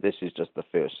everywhere. This is just the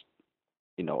first,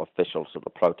 official sort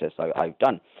of protest I've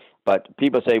done. But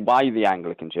people say, why the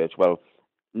Anglican Church? Well,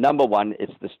 number one,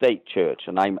 it's the state church,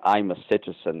 and I'm a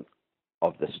citizen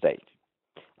of the state.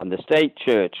 And the state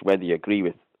church, whether you agree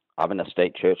with having a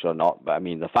state church or not, but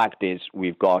the fact is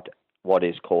we've got what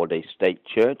is called a state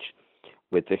church,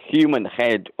 with the human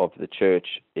head of the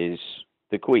church is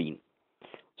the Queen.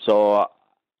 So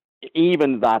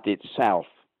even that itself,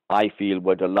 I feel,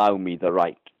 would allow me the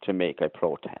right to make a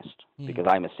protest, because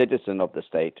I'm a citizen of the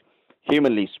state.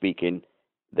 Humanly speaking,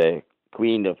 the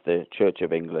Queen of the Church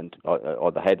of England,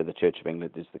 or the head of the Church of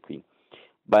England, is the Queen.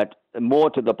 But more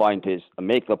to the point is, I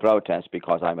make the protest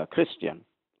because I'm a Christian.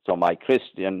 So my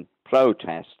Christian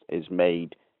protest is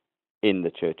made in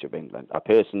the Church of England. A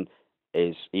person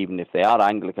is, even if they are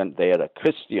Anglican, they are a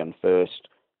Christian first,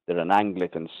 they're an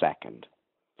Anglican second.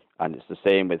 And it's the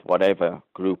same with whatever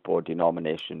group or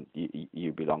denomination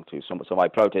you belong to. So my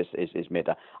protest is made.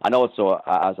 And also,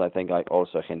 as I think I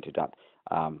also hinted at,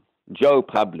 Joe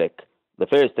Public, the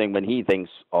first thing when he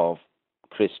thinks of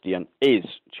Christian is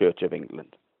Church of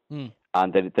England.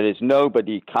 And there is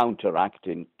nobody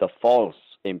counteracting the false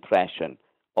impression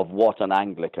of what an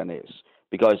Anglican is.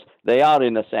 Because they are,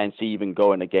 in a sense, even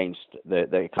going against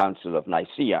the Council of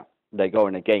Nicaea. They're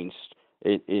going against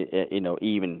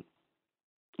even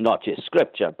not just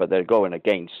scripture, but they're going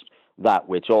against that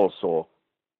which also,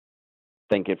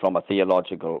 thinking from a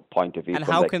theological point of view. And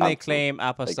how can they claim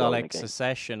apostolic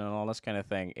succession and all this kind of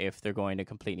thing if they're going to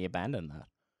completely abandon that?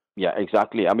 Yeah,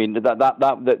 exactly. I mean,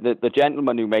 the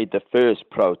gentleman who made the first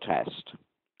protest,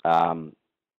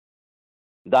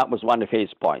 that was one of his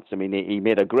points. I mean, he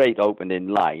made a great opening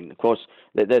line. Of course,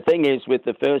 the thing is with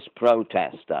the first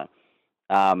protester,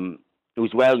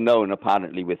 who's well known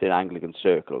apparently within Anglican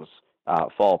circles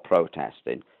for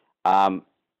protesting,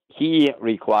 he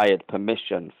required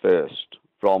permission first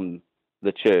from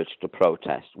the church to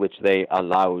protest, which they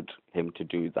allowed him to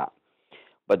do that.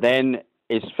 But then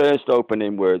his first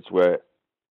opening words were,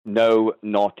 "No,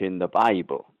 not in the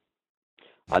Bible."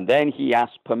 And then he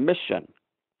asked permission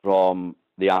from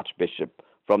the Archbishop,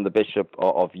 from the Bishop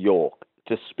of York,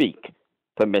 to speak,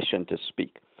 permission to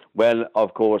speak. Well,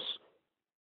 of course,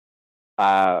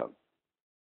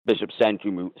 Bishop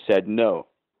Sentrum said no.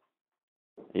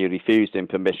 He refused him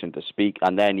permission to speak,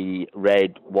 and then he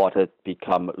read what had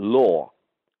become law.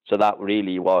 So that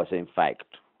really was, in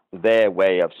fact, their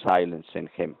way of silencing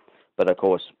him. But of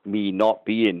course, me not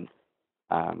being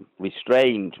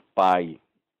restrained by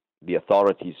the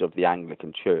authorities of the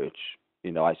Anglican Church,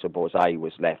 I suppose I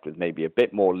was left with maybe a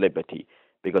bit more liberty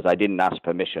because I didn't ask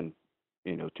permission,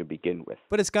 to begin with.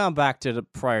 But it's gone back to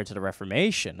prior to the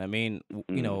Reformation. I mean,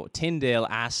 Tyndale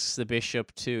asks the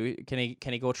bishop to can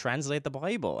he go translate the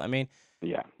Bible? I mean,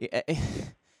 yeah.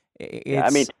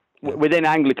 Within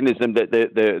Anglicanism,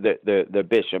 the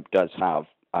bishop does have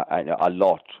a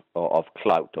lot of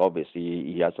clout.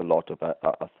 Obviously, he has a lot of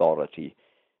authority.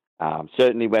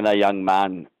 Certainly, when a young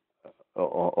man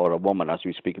or a woman, as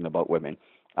we're speaking about women,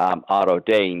 are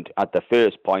ordained at the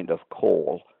first point of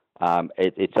call,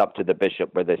 it's up to the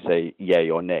bishop whether they say yay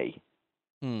or nay.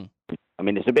 I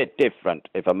mean, it's a bit different.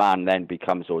 If a man then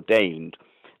becomes ordained,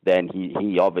 then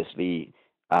he obviously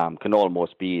can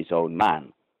almost be his own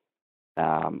man.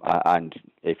 And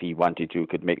if he wanted to,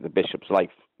 could make the bishop's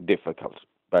life difficult.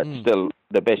 But still,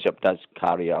 the bishop does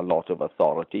carry a lot of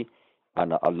authority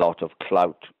and a lot of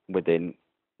clout within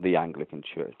the Anglican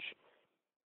Church.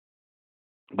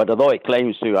 But although it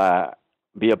claims to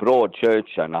be a broad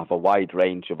church and have a wide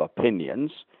range of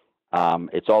opinions,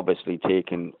 it's obviously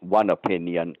taken one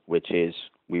opinion, which is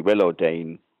we will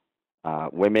ordain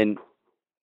women,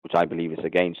 which I believe is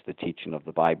against the teaching of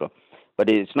the Bible. But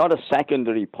it's not a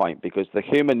secondary point, because the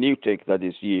hermeneutic that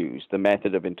is used, the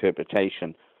method of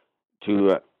interpretation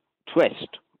to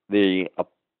twist the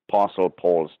Apostle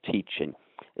Paul's teaching,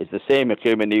 is the same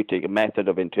hermeneutic method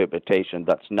of interpretation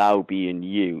that's now being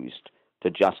used to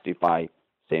justify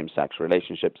same-sex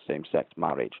relationships, same-sex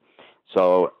marriage.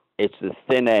 So it's the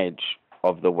thin edge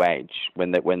of the wedge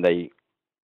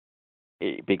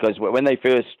because when they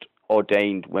first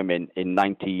ordained women in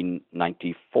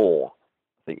 1994, I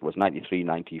think it was 93,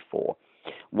 94,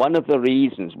 one of the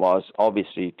reasons was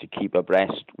obviously to keep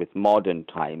abreast with modern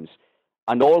times,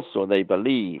 and also they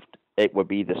believed it would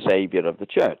be the savior of the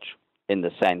church, in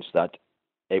the sense that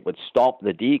it would stop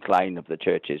the decline of the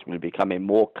churches, will becoming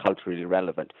more culturally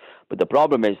relevant. But the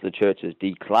problem is the church has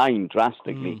declined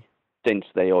drastically since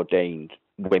they ordained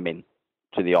women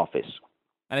to the office.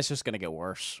 And it's just going to get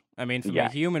worse. I mean, from a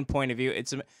human point of view,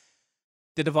 it's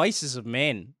the devices of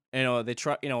men. They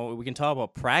try. We can talk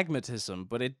about pragmatism,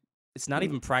 but it's not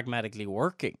even pragmatically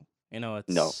working.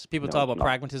 People talk about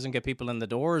pragmatism, get people in the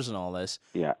doors and all this.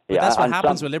 Yeah, but that's what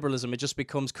happens with liberalism. It just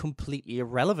becomes completely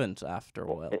irrelevant after a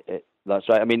while. That's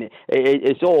right. I mean,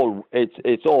 it's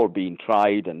all been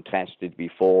tried and tested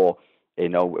before.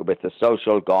 With the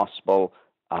social gospel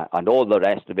and all the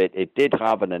rest of it. It did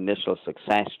have an initial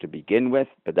success to begin with,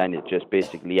 but then it just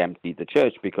basically emptied the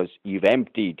church, because you've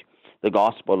emptied the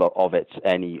gospel of its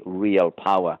any real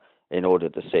power in order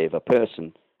to save a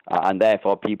person. And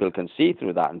therefore, people can see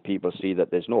through that, and people see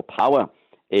that there's no power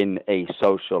in a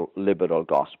social liberal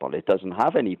gospel. It doesn't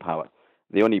have any power.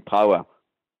 The only power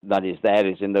that is there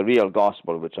is in the real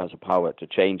gospel, which has a power to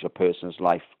change a person's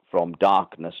life from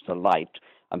darkness to light.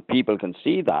 And people can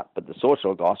see that, but the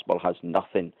social gospel has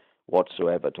nothing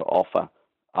whatsoever to offer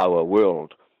our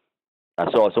world.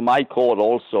 So my call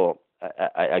also,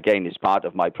 again, is part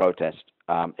of my protest,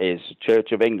 is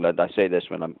Church of England. I say this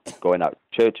when I'm going out.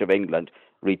 Church of England,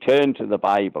 return to the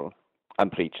Bible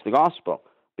and preach the gospel.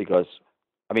 Because,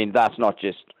 that's not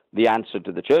just the answer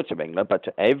to the Church of England, but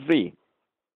to every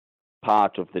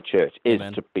part of the church is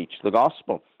Amen. To preach the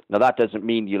gospel. Now, that doesn't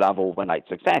mean you'll have overnight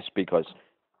success, because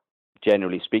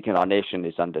generally speaking, our nation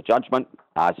is under judgment,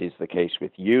 as is the case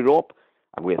with Europe.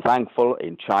 And we're thankful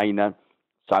in China,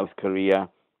 South Korea,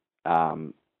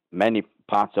 many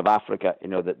parts of Africa,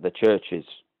 the church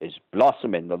is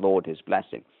blossoming, the Lord is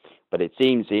blessing. But it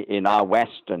seems in our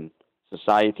Western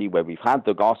society, where we've had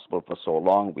the gospel for so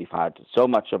long, we've had so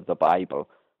much of the Bible,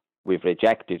 we've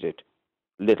rejected it.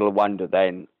 Little wonder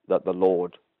then that the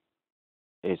Lord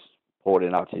is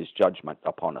pouring out his judgment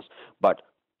upon us. But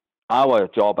our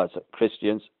job as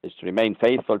Christians is to remain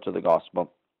faithful to the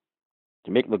gospel,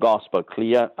 to make the gospel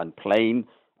clear and plain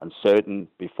and certain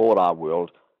before our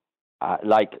world.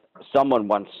 Like someone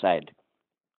once said,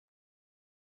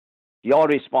 your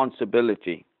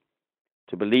responsibility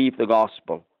to believe the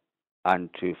gospel and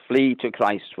to flee to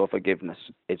Christ for forgiveness,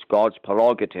 it's God's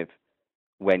prerogative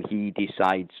when he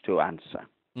decides to answer.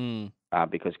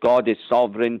 Because God is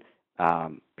sovereign.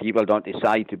 People don't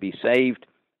decide to be saved.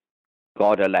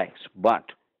 God elects, but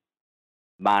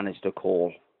man is to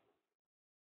call.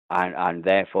 And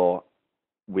therefore,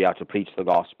 we are to preach the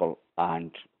gospel,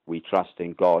 and we trust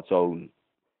in God's own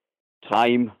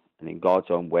time and in God's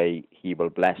own way. He will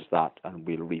bless that, and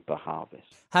we'll reap a harvest.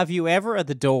 Have you ever at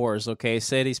the doors,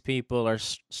 say these people are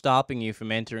stopping you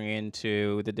from entering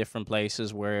into the different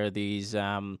places where these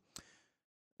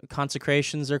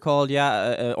consecrations are called,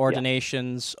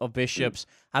 ordinations of bishops.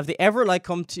 Have they ever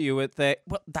come to you with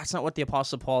well, that's not what the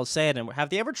Apostle Paul said, and have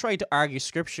they ever tried to argue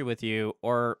Scripture with you,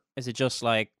 or is it just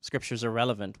Scripture's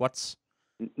irrelevant?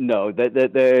 No,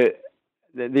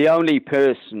 the only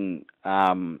person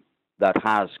that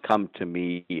has come to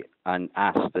me and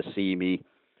asked to see me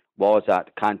was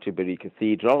at Canterbury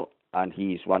Cathedral, and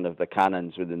he's one of the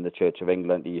canons within the Church of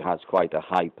England. He has quite a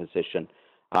high position.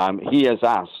 He has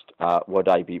asked, would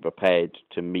I be prepared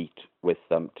to meet with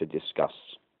them to discuss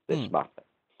this matter?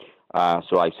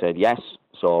 So I said yes.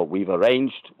 So we've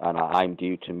arranged, and I'm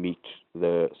due to meet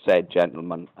the said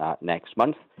gentleman next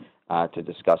month to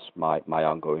discuss my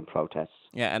ongoing protests.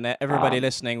 Yeah, and everybody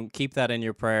listening, keep that in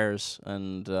your prayers.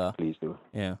 And please do.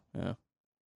 Yeah.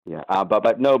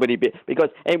 But nobody, because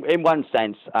in one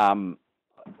sense,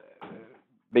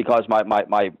 because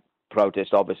my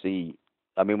protest, obviously,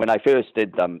 I mean, when I first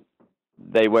did them,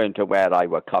 they weren't aware I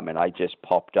were coming. I just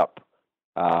popped up.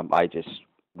 I just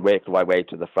worked my way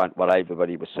to the front where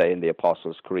everybody was saying the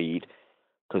Apostles' Creed,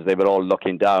 because they were all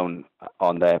looking down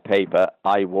on their paper.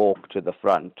 I walked to the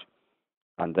front,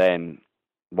 and then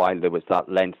while there was that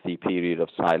lengthy period of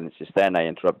silence, then I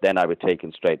interrupt, then I was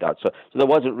taken straight out. So there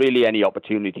wasn't really any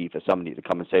opportunity for somebody to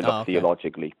come and say, look,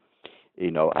 theologically,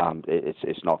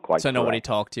 it's not quite. So correct. Nobody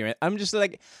talked to you. I'm just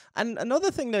and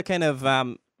another thing that kind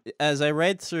of, as I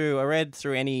read through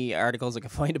any articles I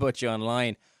could find about you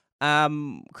online,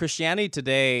 Christianity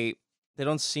Today, they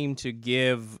don't seem to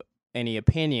give any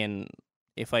opinion.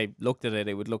 If I looked at it,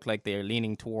 it would look like they're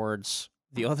leaning towards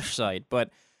the other side.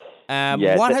 But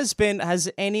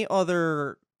has any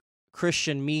other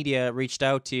Christian media reached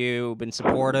out to you, been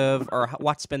supportive, or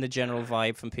what's been the general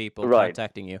vibe from people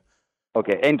contacting you?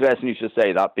 Okay, interesting you should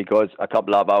say that, because a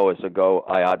couple of hours ago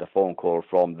I had a phone call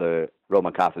from the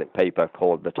Roman Catholic paper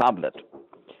called The Tablet,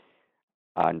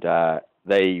 and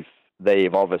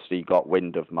they've obviously got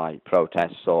wind of my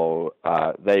protest, so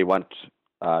they want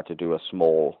to do a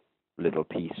small little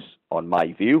piece on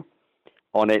my view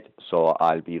on it. So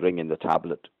I'll be ringing The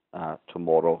Tablet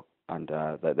tomorrow, and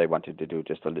they wanted to do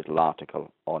just a little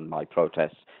article on my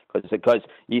protests, because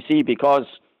you see, because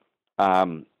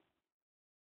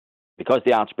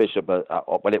the Archbishop,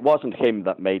 well, it wasn't him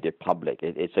that made it public.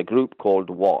 It's a group called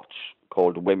Watch,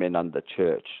 called Women and the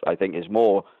Church. I think is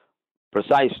more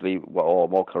precisely, or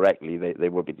more correctly, they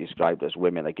would be described as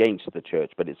Women Against the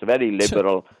Church. But it's a very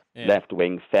liberal,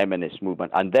 left-wing feminist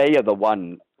movement, and they are the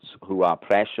ones who are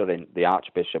pressuring the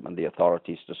Archbishop and the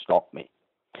authorities to stop me.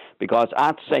 Because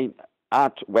at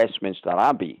Westminster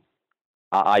Abbey,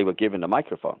 I was given a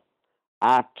microphone.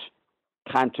 At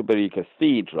Canterbury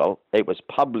Cathedral, it was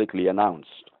publicly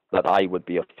announced that I would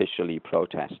be officially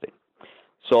protesting.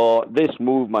 So this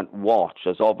movement, Watch,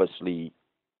 has obviously,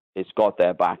 it's got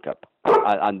their backup,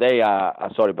 and they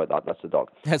are. Sorry about that. That's the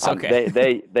dog. That's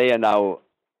okay. They are now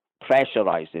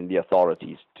pressurizing the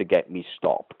authorities to get me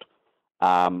stopped,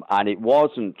 and it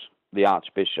wasn't the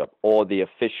Archbishop or the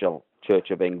official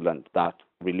Church of England that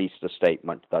released a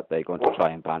statement that they're going to try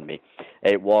and ban me.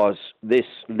 It was this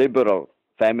liberal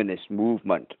feminist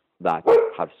movement that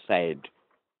have said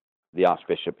the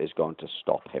Archbishop is going to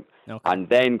stop him. Okay. And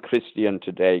then Christian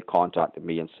Today contacted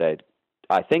me and said,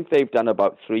 I think they've done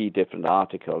about 3 different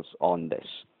articles on this.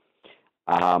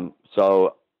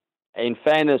 So in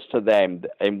fairness to them,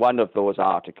 in one of those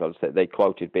articles, that they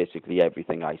quoted basically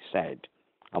everything I said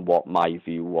and what my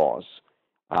view was.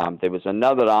 There was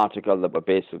another article that were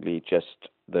basically just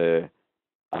the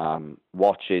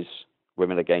Watches,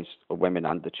 Women Against Women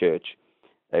and the Church.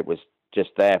 It was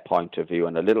just their point of view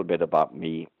and a little bit about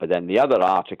me. But then the other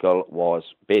article was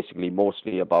basically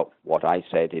mostly about what I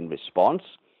said in response.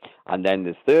 And then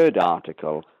the third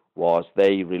article was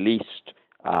they released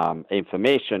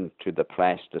information to the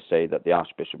press to say that the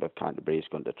Archbishop of Canterbury is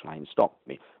going to try and stop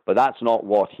me. But that's not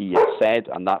what he has said,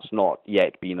 and that's not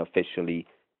yet been officially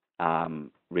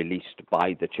released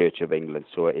by the Church of England.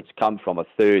 So it's come from a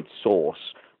third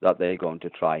source that they're going to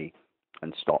try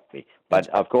and stop me. But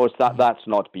of course, that's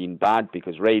not been bad,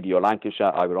 because Radio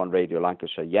Lancashire, I was on Radio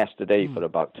Lancashire yesterday for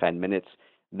about 10 minutes.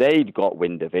 They'd got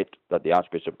wind of it, that the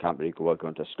Archbishop of Canterbury were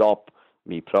going to stop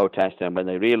me protesting. And when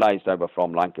they realised I was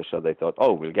from Lancashire, they thought,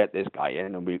 oh, we'll get this guy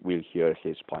in and we'll hear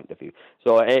his point of view.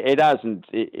 So it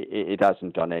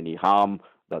hasn't done any harm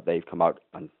that they've come out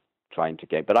and trying to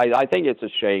get. But I think it's a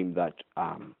shame that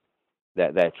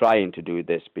they're trying to do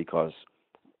this, because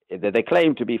they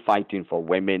claim to be fighting for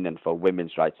women and for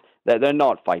women's rights. They're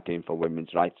not fighting for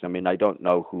women's rights. I mean, I don't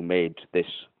know who made this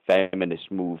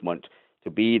feminist movement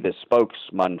to be the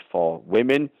spokesman for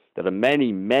women. There are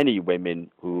many, many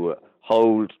women who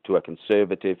hold to a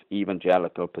conservative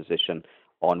evangelical position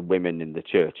on women in the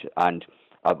church. And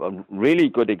a really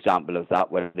good example of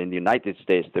that, when in the United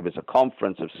States there was a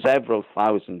conference of several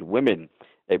thousand women.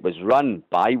 It was run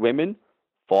by women,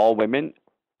 for women,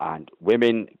 and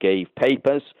women gave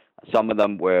papers. Some of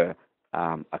them were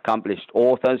accomplished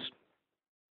authors.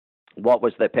 What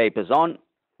was their papers on?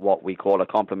 What we call a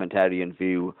complementarian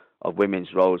view of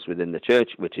women's roles within the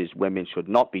church, which is women should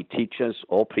not be teachers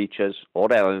or preachers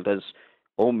or elders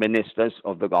or ministers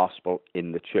of the gospel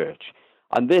in the church.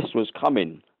 And this was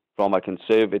coming from a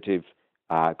conservative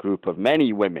group of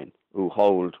many women who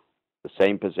hold the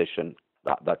same position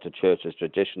that the church has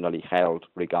traditionally held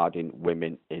regarding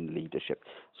women in leadership.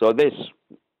 So this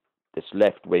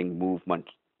left-wing movement,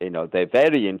 they're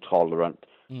very intolerant.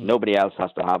 Nobody else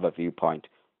has to have a viewpoint.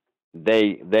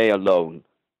 They alone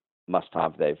must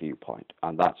have their viewpoint.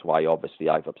 And that's why, obviously,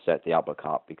 I've upset the apple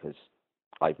cart, because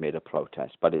I've made a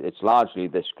protest. But it's largely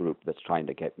this group that's trying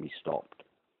to get me stopped.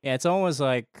 Yeah, it's almost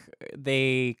like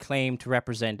they claim to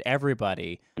represent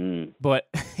everybody, but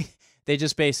they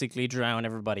just basically drown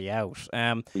everybody out.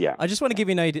 Yeah. I just want to give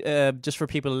you an idea, just for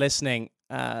people listening,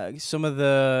 one of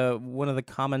the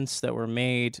comments that were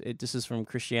made. This is from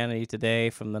Christianity Today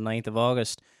from the 9th of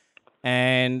August,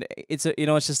 and it's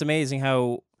just amazing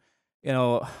how.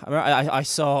 I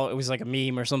saw it was like a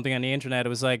meme or something on the internet. It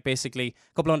was like basically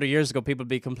a couple hundred years ago, people would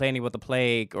be complaining about the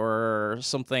plague or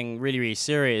something really, really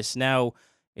serious. Now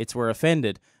we're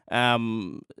offended.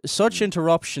 Such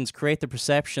interruptions create the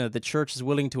perception that the church is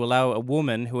willing to allow a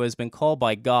woman who has been called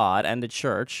by God and the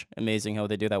church, amazing how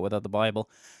they do that without the Bible,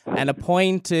 and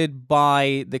appointed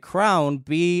by the crown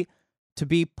to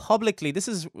be publicly,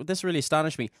 this really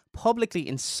astonished me, publicly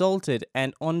insulted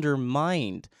and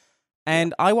undermined.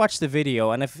 And I watched the video,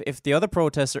 and if the other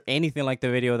protests are anything like the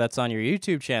video that's on your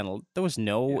YouTube channel, there was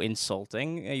no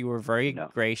insulting. You were very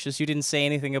gracious. You didn't say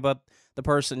anything about the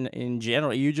person in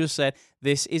general. You just said,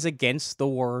 this is against the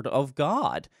word of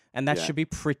God, and that should be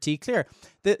pretty clear.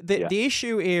 The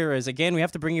issue here is, again, we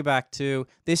have to bring you back to,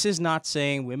 this is not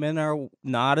saying women are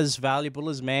not as valuable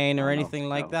as men or anything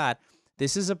like that.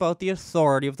 This is about the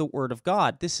authority of the Word of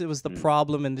God. This was the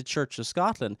problem in the Church of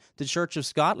Scotland. The Church of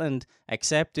Scotland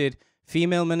accepted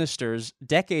female ministers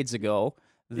decades ago.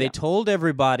 They told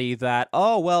everybody that,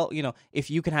 if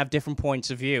you can have different points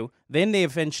of view, then they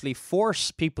eventually force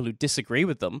people who disagree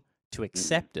with them to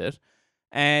accept it.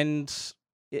 And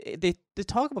they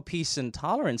talk about peace and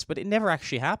tolerance, but it never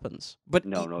actually happes. But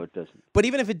no, it doesn't. But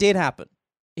even if it did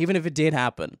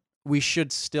happen, we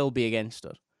should still be against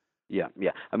it. Yeah.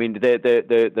 I mean,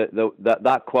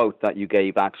 that quote that you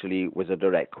gave actually was a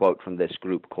direct quote from this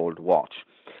group called Watch.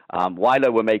 While I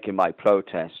were making my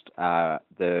protest,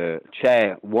 the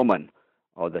chairwoman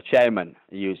or the chairman,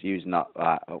 using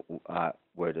that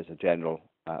word as a general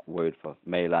word for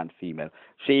male and female,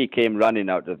 she came running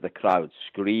out of the crowd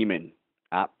screaming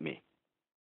at me.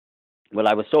 Well,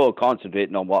 I was so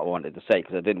concentrating on what I wanted to say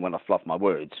because I didn't want to fluff my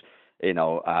words.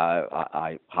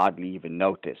 I hardly even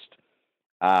noticed.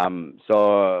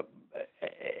 So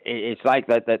it's like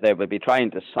that they would be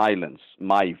trying to silence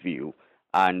my view.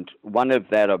 And one of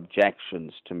their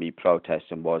objections to me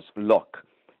protesting was, look,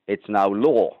 it's now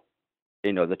law.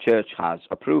 The church has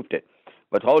approved it.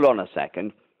 But hold on a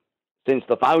second. Since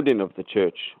the founding of the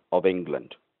Church of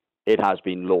England, it has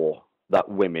been law that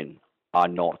women are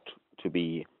not to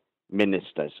be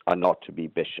ministers, are not to be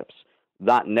bishops.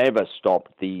 That never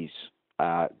stopped these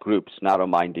groups,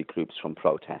 narrow-minded groups, from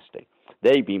protesting.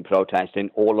 They've been protesting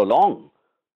all along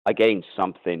against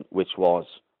something which was,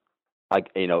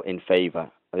 in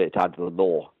favor. It had the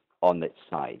law on its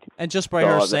side. And just by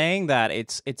her saying that,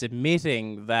 it's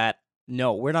admitting that,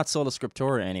 no, we're not sola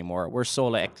scriptura anymore. We're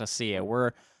sola ecclesia.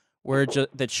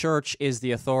 The church is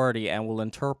the authority and will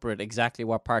interpret exactly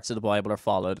what parts of the Bible are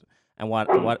followed and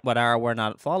what were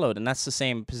not followed. And that's the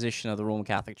same position of the Roman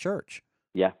Catholic Church.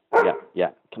 Yeah.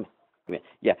 Come here.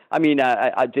 Yeah, I mean,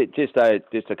 just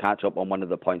to catch up on one of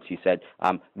the points he said.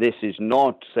 This is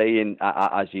not saying,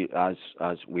 as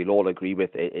we'll all agree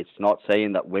with, it's not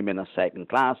saying that women are second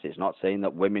class. It's not saying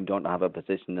that women don't have a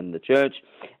position in the church.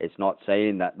 It's not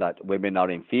saying that women are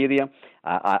inferior.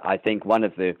 I think one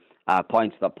of the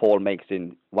points that Paul makes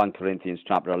in 1 Corinthians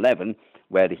chapter 11,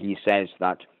 where he says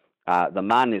that the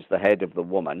man is the head of the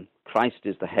woman, Christ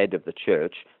is the head of the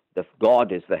church,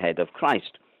 God is the head of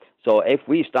Christ. So if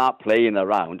we start playing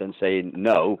around and saying,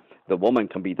 no, the woman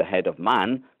can be the head of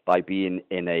man by being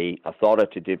in a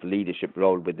authoritative leadership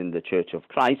role within the Church of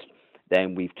Christ,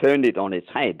 then we've turned it on its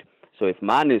head. So if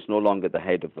man is no longer the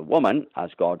head of the woman,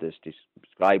 as God has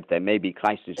described, then maybe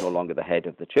Christ is no longer the head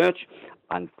of the church,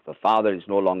 and the Father is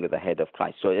no longer the head of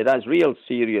Christ. So it has real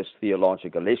serious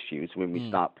theological issues when we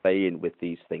start playing with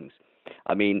these things.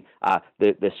 I mean,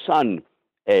 the Son,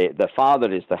 the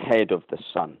Father is the head of the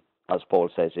Son, as Paul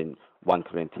says in 1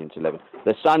 Corinthians 11.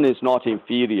 The Son is not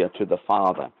inferior to the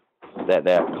Father.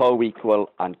 They're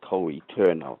co-equal and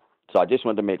co-eternal. So I just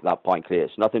want to make that point clear.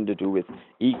 It's nothing to do with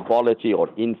equality or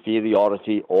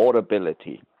inferiority or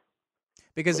ability.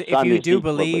 Because if you do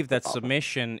believe that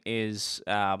submission is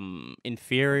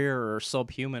inferior or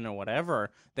subhuman or whatever,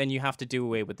 then you have to do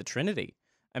away with the Trinity.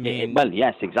 I mean, well,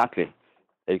 yes, exactly.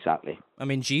 I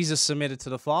mean, Jesus submitted to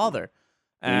the Father.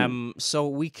 So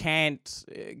we can't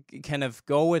kind of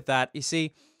go with that. You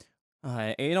see,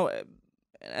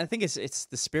 I think it's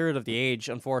the spirit of the age.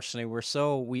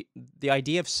 Unfortunately, the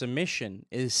idea of submission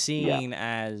is seen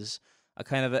as a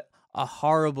kind of a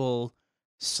horrible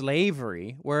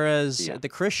slavery, whereas the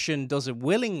Christian does it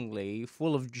willingly,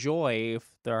 full of joy, if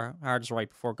their heart is right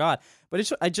before God.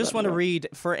 But I just want to read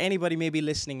for anybody maybe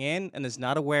listening in and is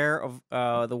not aware of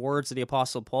the words of the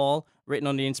Apostle Paul, written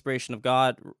under the inspiration of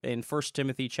God in 1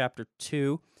 Timothy chapter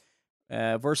 2.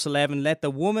 Verse 11, let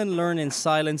the woman learn in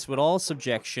silence with all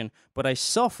subjection, but I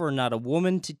suffer not a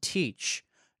woman to teach,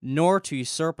 nor to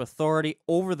usurp authority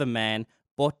over the man,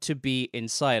 but to be in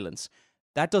silence.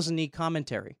 That doesn't need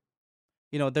commentary.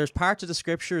 There's parts of the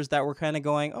scriptures that we're kind of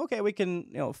going, okay, we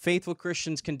can, faithful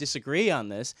Christians can disagree on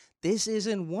this. This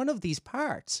isn't one of these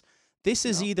parts. This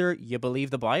is either you believe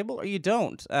the Bible or you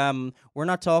don't. We're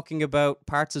not talking about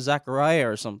parts of Zechariah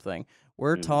or something.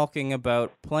 We're talking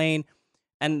about plain...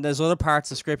 And there's other parts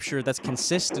of Scripture that's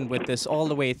consistent with this all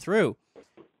the way through,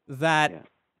 that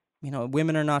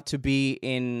women are not to be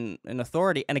in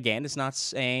authority. And again, it's not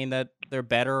saying that they're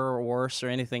better or worse or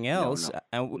anything else.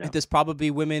 No. There's probably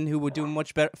women who would do a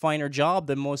much better, finer job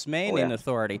than most men in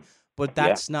authority. But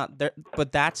that's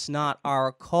not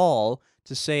our call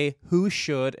to say who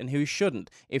should and who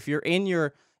shouldn't. If you're in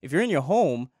your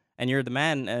home and you're the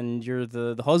man and you're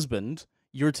the husband,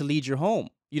 you're to lead your home.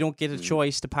 You don't get a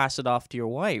choice to pass it off to your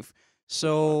wife.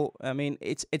 So, I mean,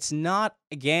 it's not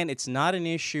an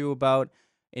issue about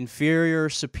inferior,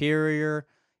 superior.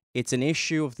 It's an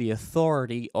issue of the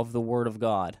authority of the Word of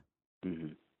God. Mm-hmm.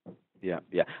 Yeah.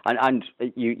 And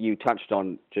you touched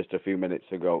on just a few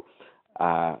minutes ago,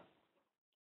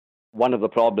 one of the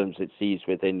problems it sees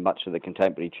within much of the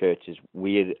contemporary church is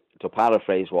to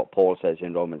paraphrase what Paul says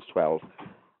in Romans 12,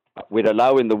 we're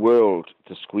allowing the world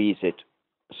to squeeze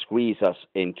us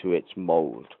into its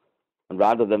mold. And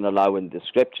rather than allowing the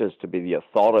scriptures to be the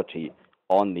authority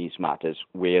on these matters,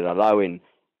 we're allowing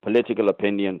political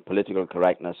opinion, political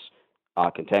correctness,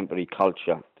 our contemporary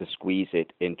culture to squeeze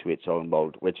it into its own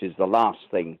mold, which is the last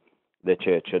thing the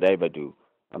church should ever do.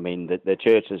 I mean, the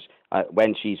church is,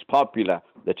 when she's popular,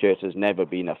 the church has never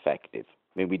been effective.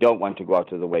 I mean, we don't want to go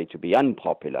out of the way to be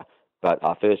unpopular, but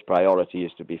our first priority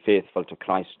is to be faithful to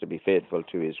Christ, to be faithful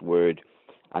to his word,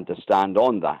 and to stand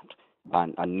on that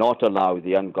and not allow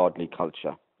the ungodly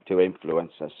culture to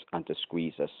influence us and to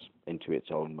squeeze us into its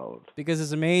own mold. Because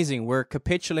it's amazing. We're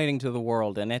capitulating to the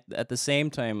world, and at the same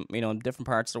time, in different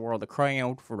parts of the world, they're crying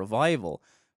out for revival.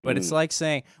 But it's like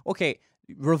saying, okay,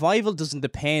 revival doesn't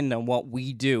depend on what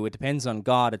we do. It depends on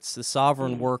God. It's the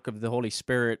sovereign work of the Holy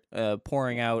Spirit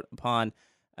pouring out upon,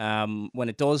 when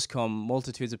it does come,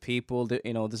 multitudes of people.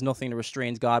 There's nothing that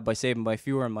restrains God by saving by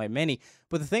fewer and by many.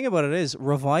 But the thing about it is,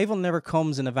 revival never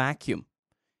comes in a vacuum.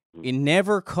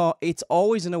 It's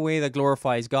always in a way that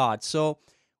glorifies God. So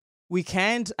we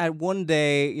can't at one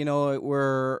day,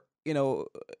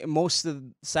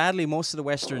 sadly most of the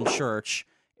Western church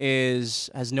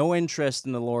has no interest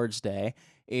in the Lord's Day.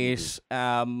 It's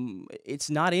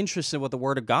not interested in what the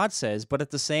Word of God says, but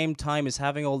at the same time is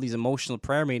having all these emotional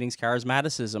prayer meetings,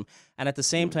 charismaticism, and at the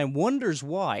same time wonders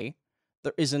why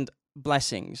there isn't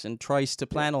blessings and tries to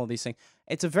plan all these things.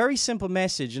 It's a very simple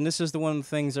message, and this is the one of the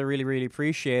things I really, really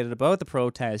appreciated about the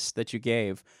protest that you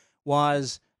gave,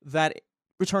 was that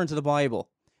return to the Bible.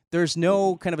 There's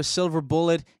no kind of a silver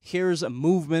bullet. Here's a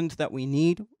movement that we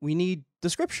need. We need the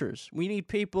Scriptures. We need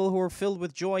people who are filled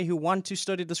with joy, who want to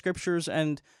study the Scriptures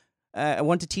and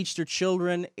want to teach their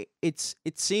children. It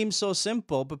seems so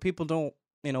simple, but people don't,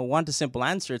 want a simple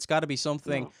answer. It's got to be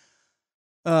something.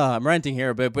 I'm ranting here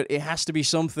a bit, but it has to be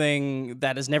something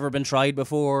that has never been tried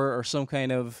before, or some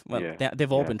kind of,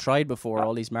 they've all been tried before,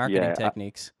 all these marketing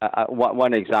techniques.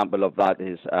 One example of that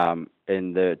is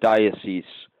in the Diocese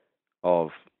of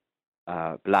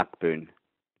Blackburn,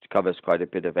 which covers quite a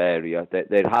bit of area.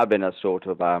 They're having a sort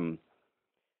of,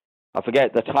 I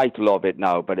forget the title of it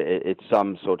now, but it's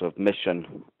some sort of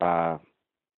mission that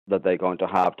they're going to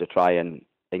have to try and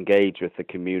engage with the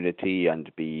community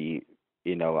and be,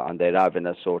 and they're having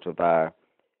a sort of I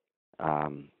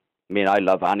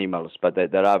love animals, but they're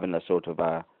having a sort of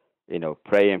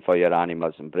praying for your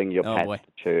animals and bring your pet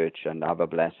to church and have a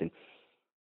blessing.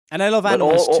 And I love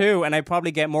animals too, and I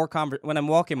probably get more when I'm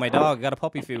walking my dog. I got a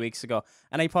puppy a few weeks ago,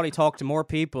 and I probably talk to more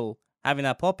people having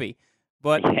that puppy.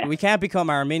 But we can't become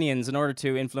Arminians in order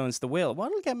to influence the will.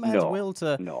 What will get man's will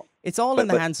to? No. It's all in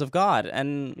the hands of God.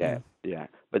 And yeah.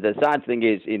 But the sad thing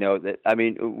is,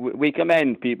 we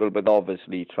commend people, but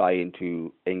obviously trying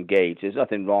to engage. There's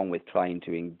nothing wrong with trying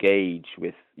to engage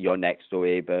with your next door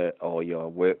neighbor or your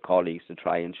work colleagues to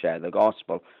try and share the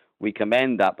gospel. We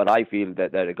commend that, but I feel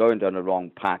that they're going down a wrong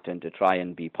pattern to try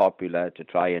and be popular, to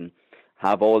try and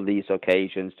have all these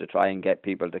occasions, to try and get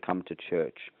people to come to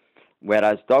church.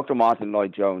 Whereas Dr. Martin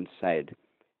Lloyd-Jones said,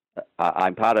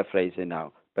 I'm paraphrasing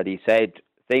now, but he said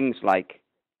things like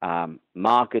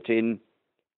marketing,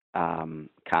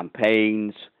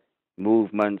 campaigns,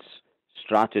 movements,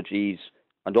 strategies,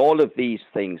 and all of these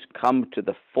things come to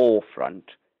the forefront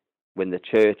when the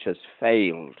church has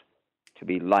failed to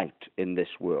be light in this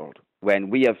world. When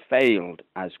we have failed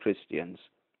as Christians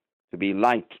to be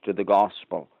light to the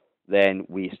gospel, then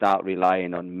we start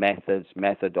relying on methods,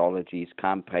 methodologies,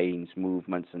 campaigns,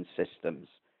 movements, and systems.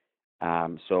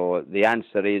 So the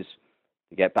answer is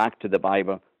to get back to the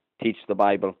Bible, teach the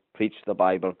Bible, preach the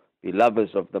Bible, be lovers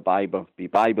of the Bible, be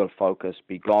Bible-focused,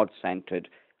 be God-centered,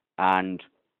 and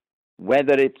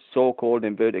whether it so-called,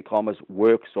 inverted commas,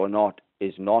 works or not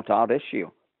is not our issue.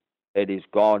 It is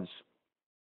God's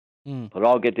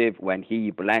prerogative when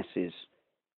he blesses,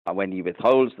 and when he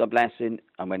withholds the blessing,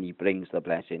 and when he brings the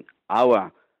blessing.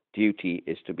 Our duty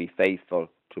is to be faithful,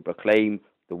 to proclaim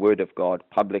the word of God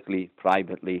publicly,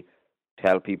 privately,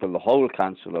 tell people the whole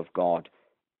counsel of God,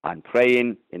 and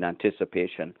praying in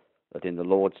anticipation that in the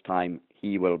Lord's time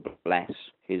he will bless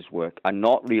his work, and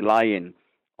not relying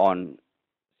on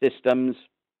systems,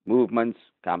 movements,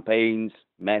 campaigns,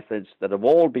 methods that have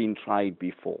all been tried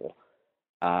before,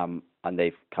 and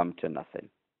they've come to nothing.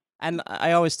 And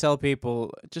I always tell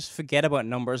people, just forget about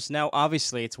numbers. Now,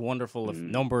 obviously, it's wonderful if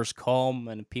numbers come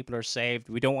and people are saved.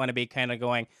 We don't want to be kind of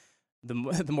going, the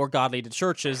more godly the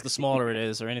church is, the smaller it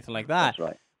is, or anything like that. That's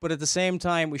right. But at the same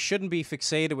time, we shouldn't be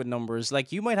fixated with numbers.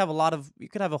 Like, you might have you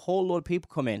could have a whole load of people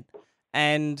come in,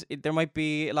 and there might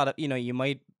be a lot of, you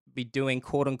might be doing,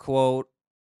 quote unquote,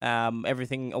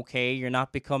 everything okay. You're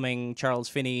not becoming Charles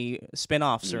Finney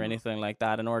spin-offs or anything like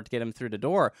that in order to get them through the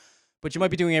door. But you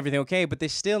might be doing everything okay, but they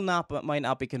still might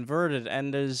not be converted.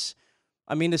 And there's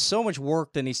so much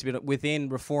work that needs to be done within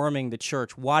reforming the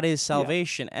church. What is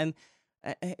salvation? Yeah. And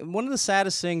one of the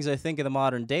saddest things I think in the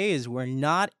modern day is we're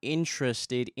not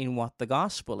interested in what the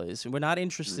gospel is. We're not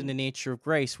interested in the nature of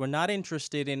grace. We're not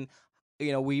interested in,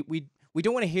 we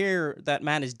don't want to hear that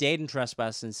man is dead in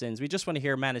trespasses and sins. We just want to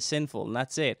hear man is sinful, and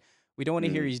that's it. We don't want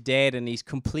to hear he's dead and he's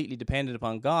completely dependent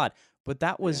upon God. But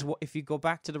that was, if you go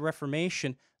back to the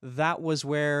Reformation, that was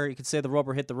where you could say the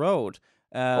rubber hit the road.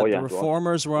 The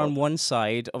Reformers were on one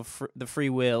side of the free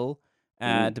will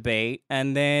debate,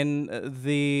 and then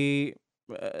the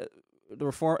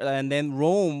reform, and then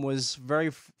Rome was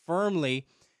very firmly,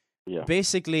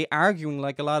 basically arguing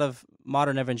like a lot of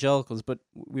modern evangelicals. But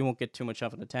we won't get too much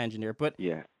off on a tangent here. But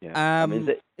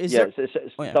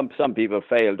some people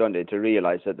fail, don't they, to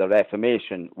realize that the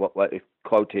Reformation,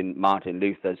 quoting Martin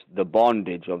Luther's, the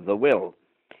bondage of the will.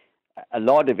 A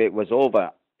lot of it was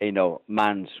over,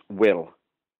 man's will,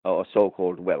 or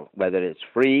so-called will, whether it's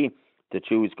free to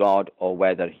choose God or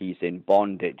whether he's in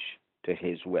bondage to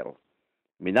his will.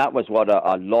 I mean, that was what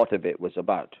a lot of it was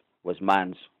about, was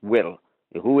man's will.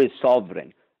 Who is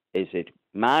sovereign? Is it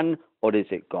man or is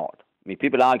it God? I mean,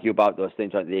 people argue about those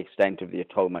things, like the extent of the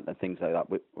atonement and things like that.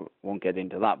 We won't get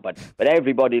into that, but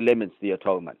everybody limits the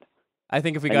atonement. I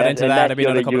think if we got into that, it'd be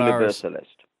another couple of hours.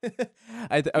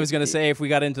 I was going to say, if we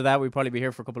got into that, we'd probably be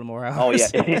here for a couple of more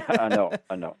hours. Oh, yeah. I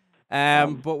know.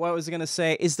 But what was I going to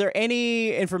say? Is there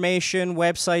any information,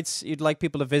 websites you'd like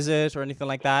people to visit or anything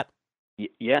like that?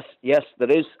 Yes,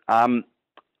 there is.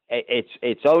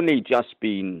 It's only just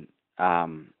been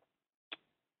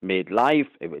made live.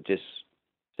 It was just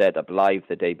set up live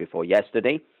the day before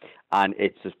yesterday, and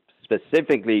it's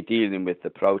specifically dealing with the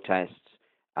protests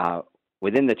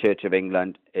within the Church of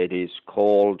England. It is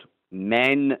called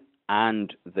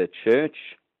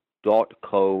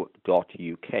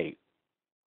menandthechurch.co.uk.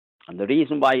 And the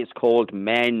reason why it's called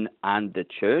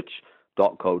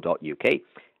menandthechurch.co.uk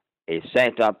is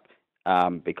set up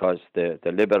because the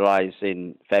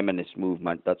liberalizing feminist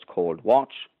movement that's called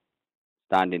WATCH,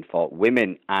 standing for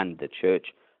Women and the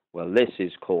Church, well, this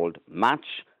is called MATCH,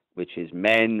 which is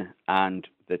Men and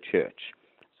the Church.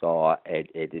 So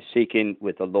it is seeking,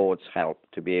 with the Lord's help,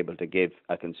 to be able to give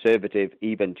a conservative,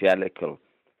 evangelical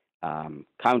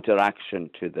counteraction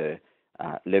to the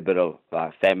liberal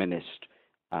feminist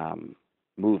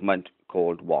movement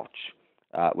called WATCH,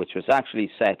 which was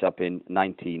actually set up in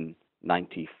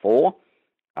 1994.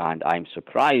 And I'm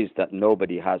surprised that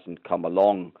nobody hasn't come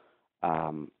along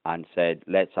and said,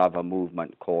 let's have a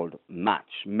movement called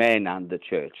MATCH, Men and the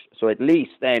Church. So at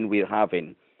least then we're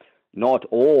having not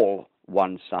all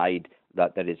one side,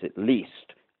 that there is at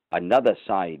least another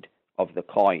side of the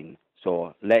coin.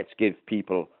 So let's give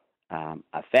people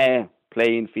a fair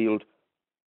playing field,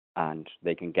 and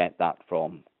they can get that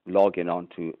from logging on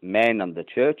to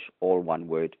menandthechurch, all one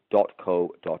word,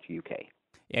 .co.uk.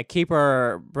 Yeah, keep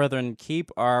our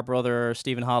brother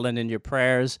Stephen Holland in your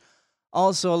prayers.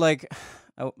 Also, like,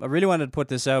 I really wanted to put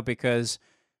this out because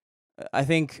I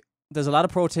think there's a lot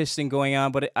of protesting going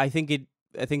on, but I think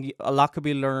a lot could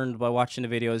be learned by watching the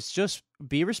videos. Just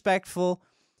be respectful,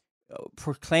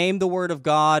 proclaim the word of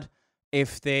God.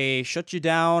 If they shut you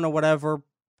down or whatever,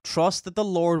 trust that the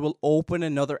Lord will open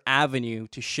another avenue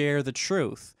to share the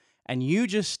truth. And you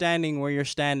just standing where you're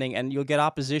standing, and you'll get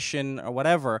opposition or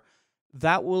whatever,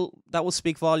 that will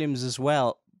speak volumes as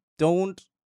well. Don't,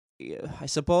 I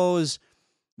suppose,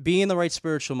 be in the right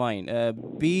spiritual mind.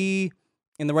 Be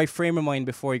in the right frame of mind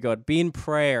before you go. Be in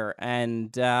prayer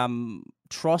and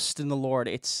trust in the Lord.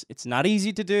 It's not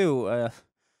easy to do.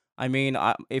 I mean,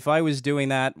 if I was doing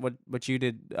that, what you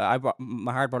did,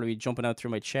 my heart probably be jumping out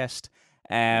through my chest.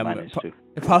 It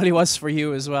probably was for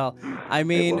you as well. I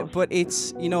mean, but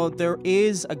it's, there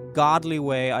is a godly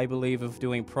way, I believe, of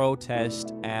doing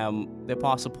protest. The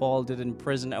Apostle Paul did it in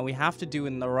prison, and we have to do it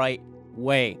in the right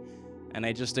way. And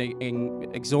I just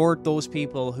exhort those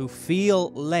people who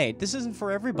feel led. This isn't for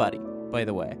everybody, by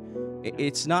the way.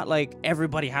 It's not like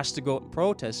everybody has to go and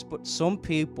protest, but some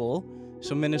people,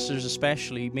 some ministers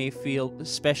especially, may feel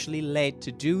especially led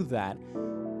to do that.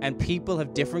 And people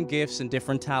have different gifts and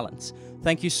different talents.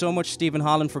 Thank you so much, Stephen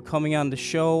Holland, for coming on the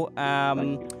show.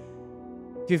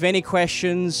 If you have any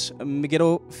questions,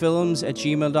 megiddo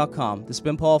films@gmail.com. This has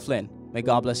been Paul Flynn. May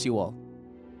God bless you all.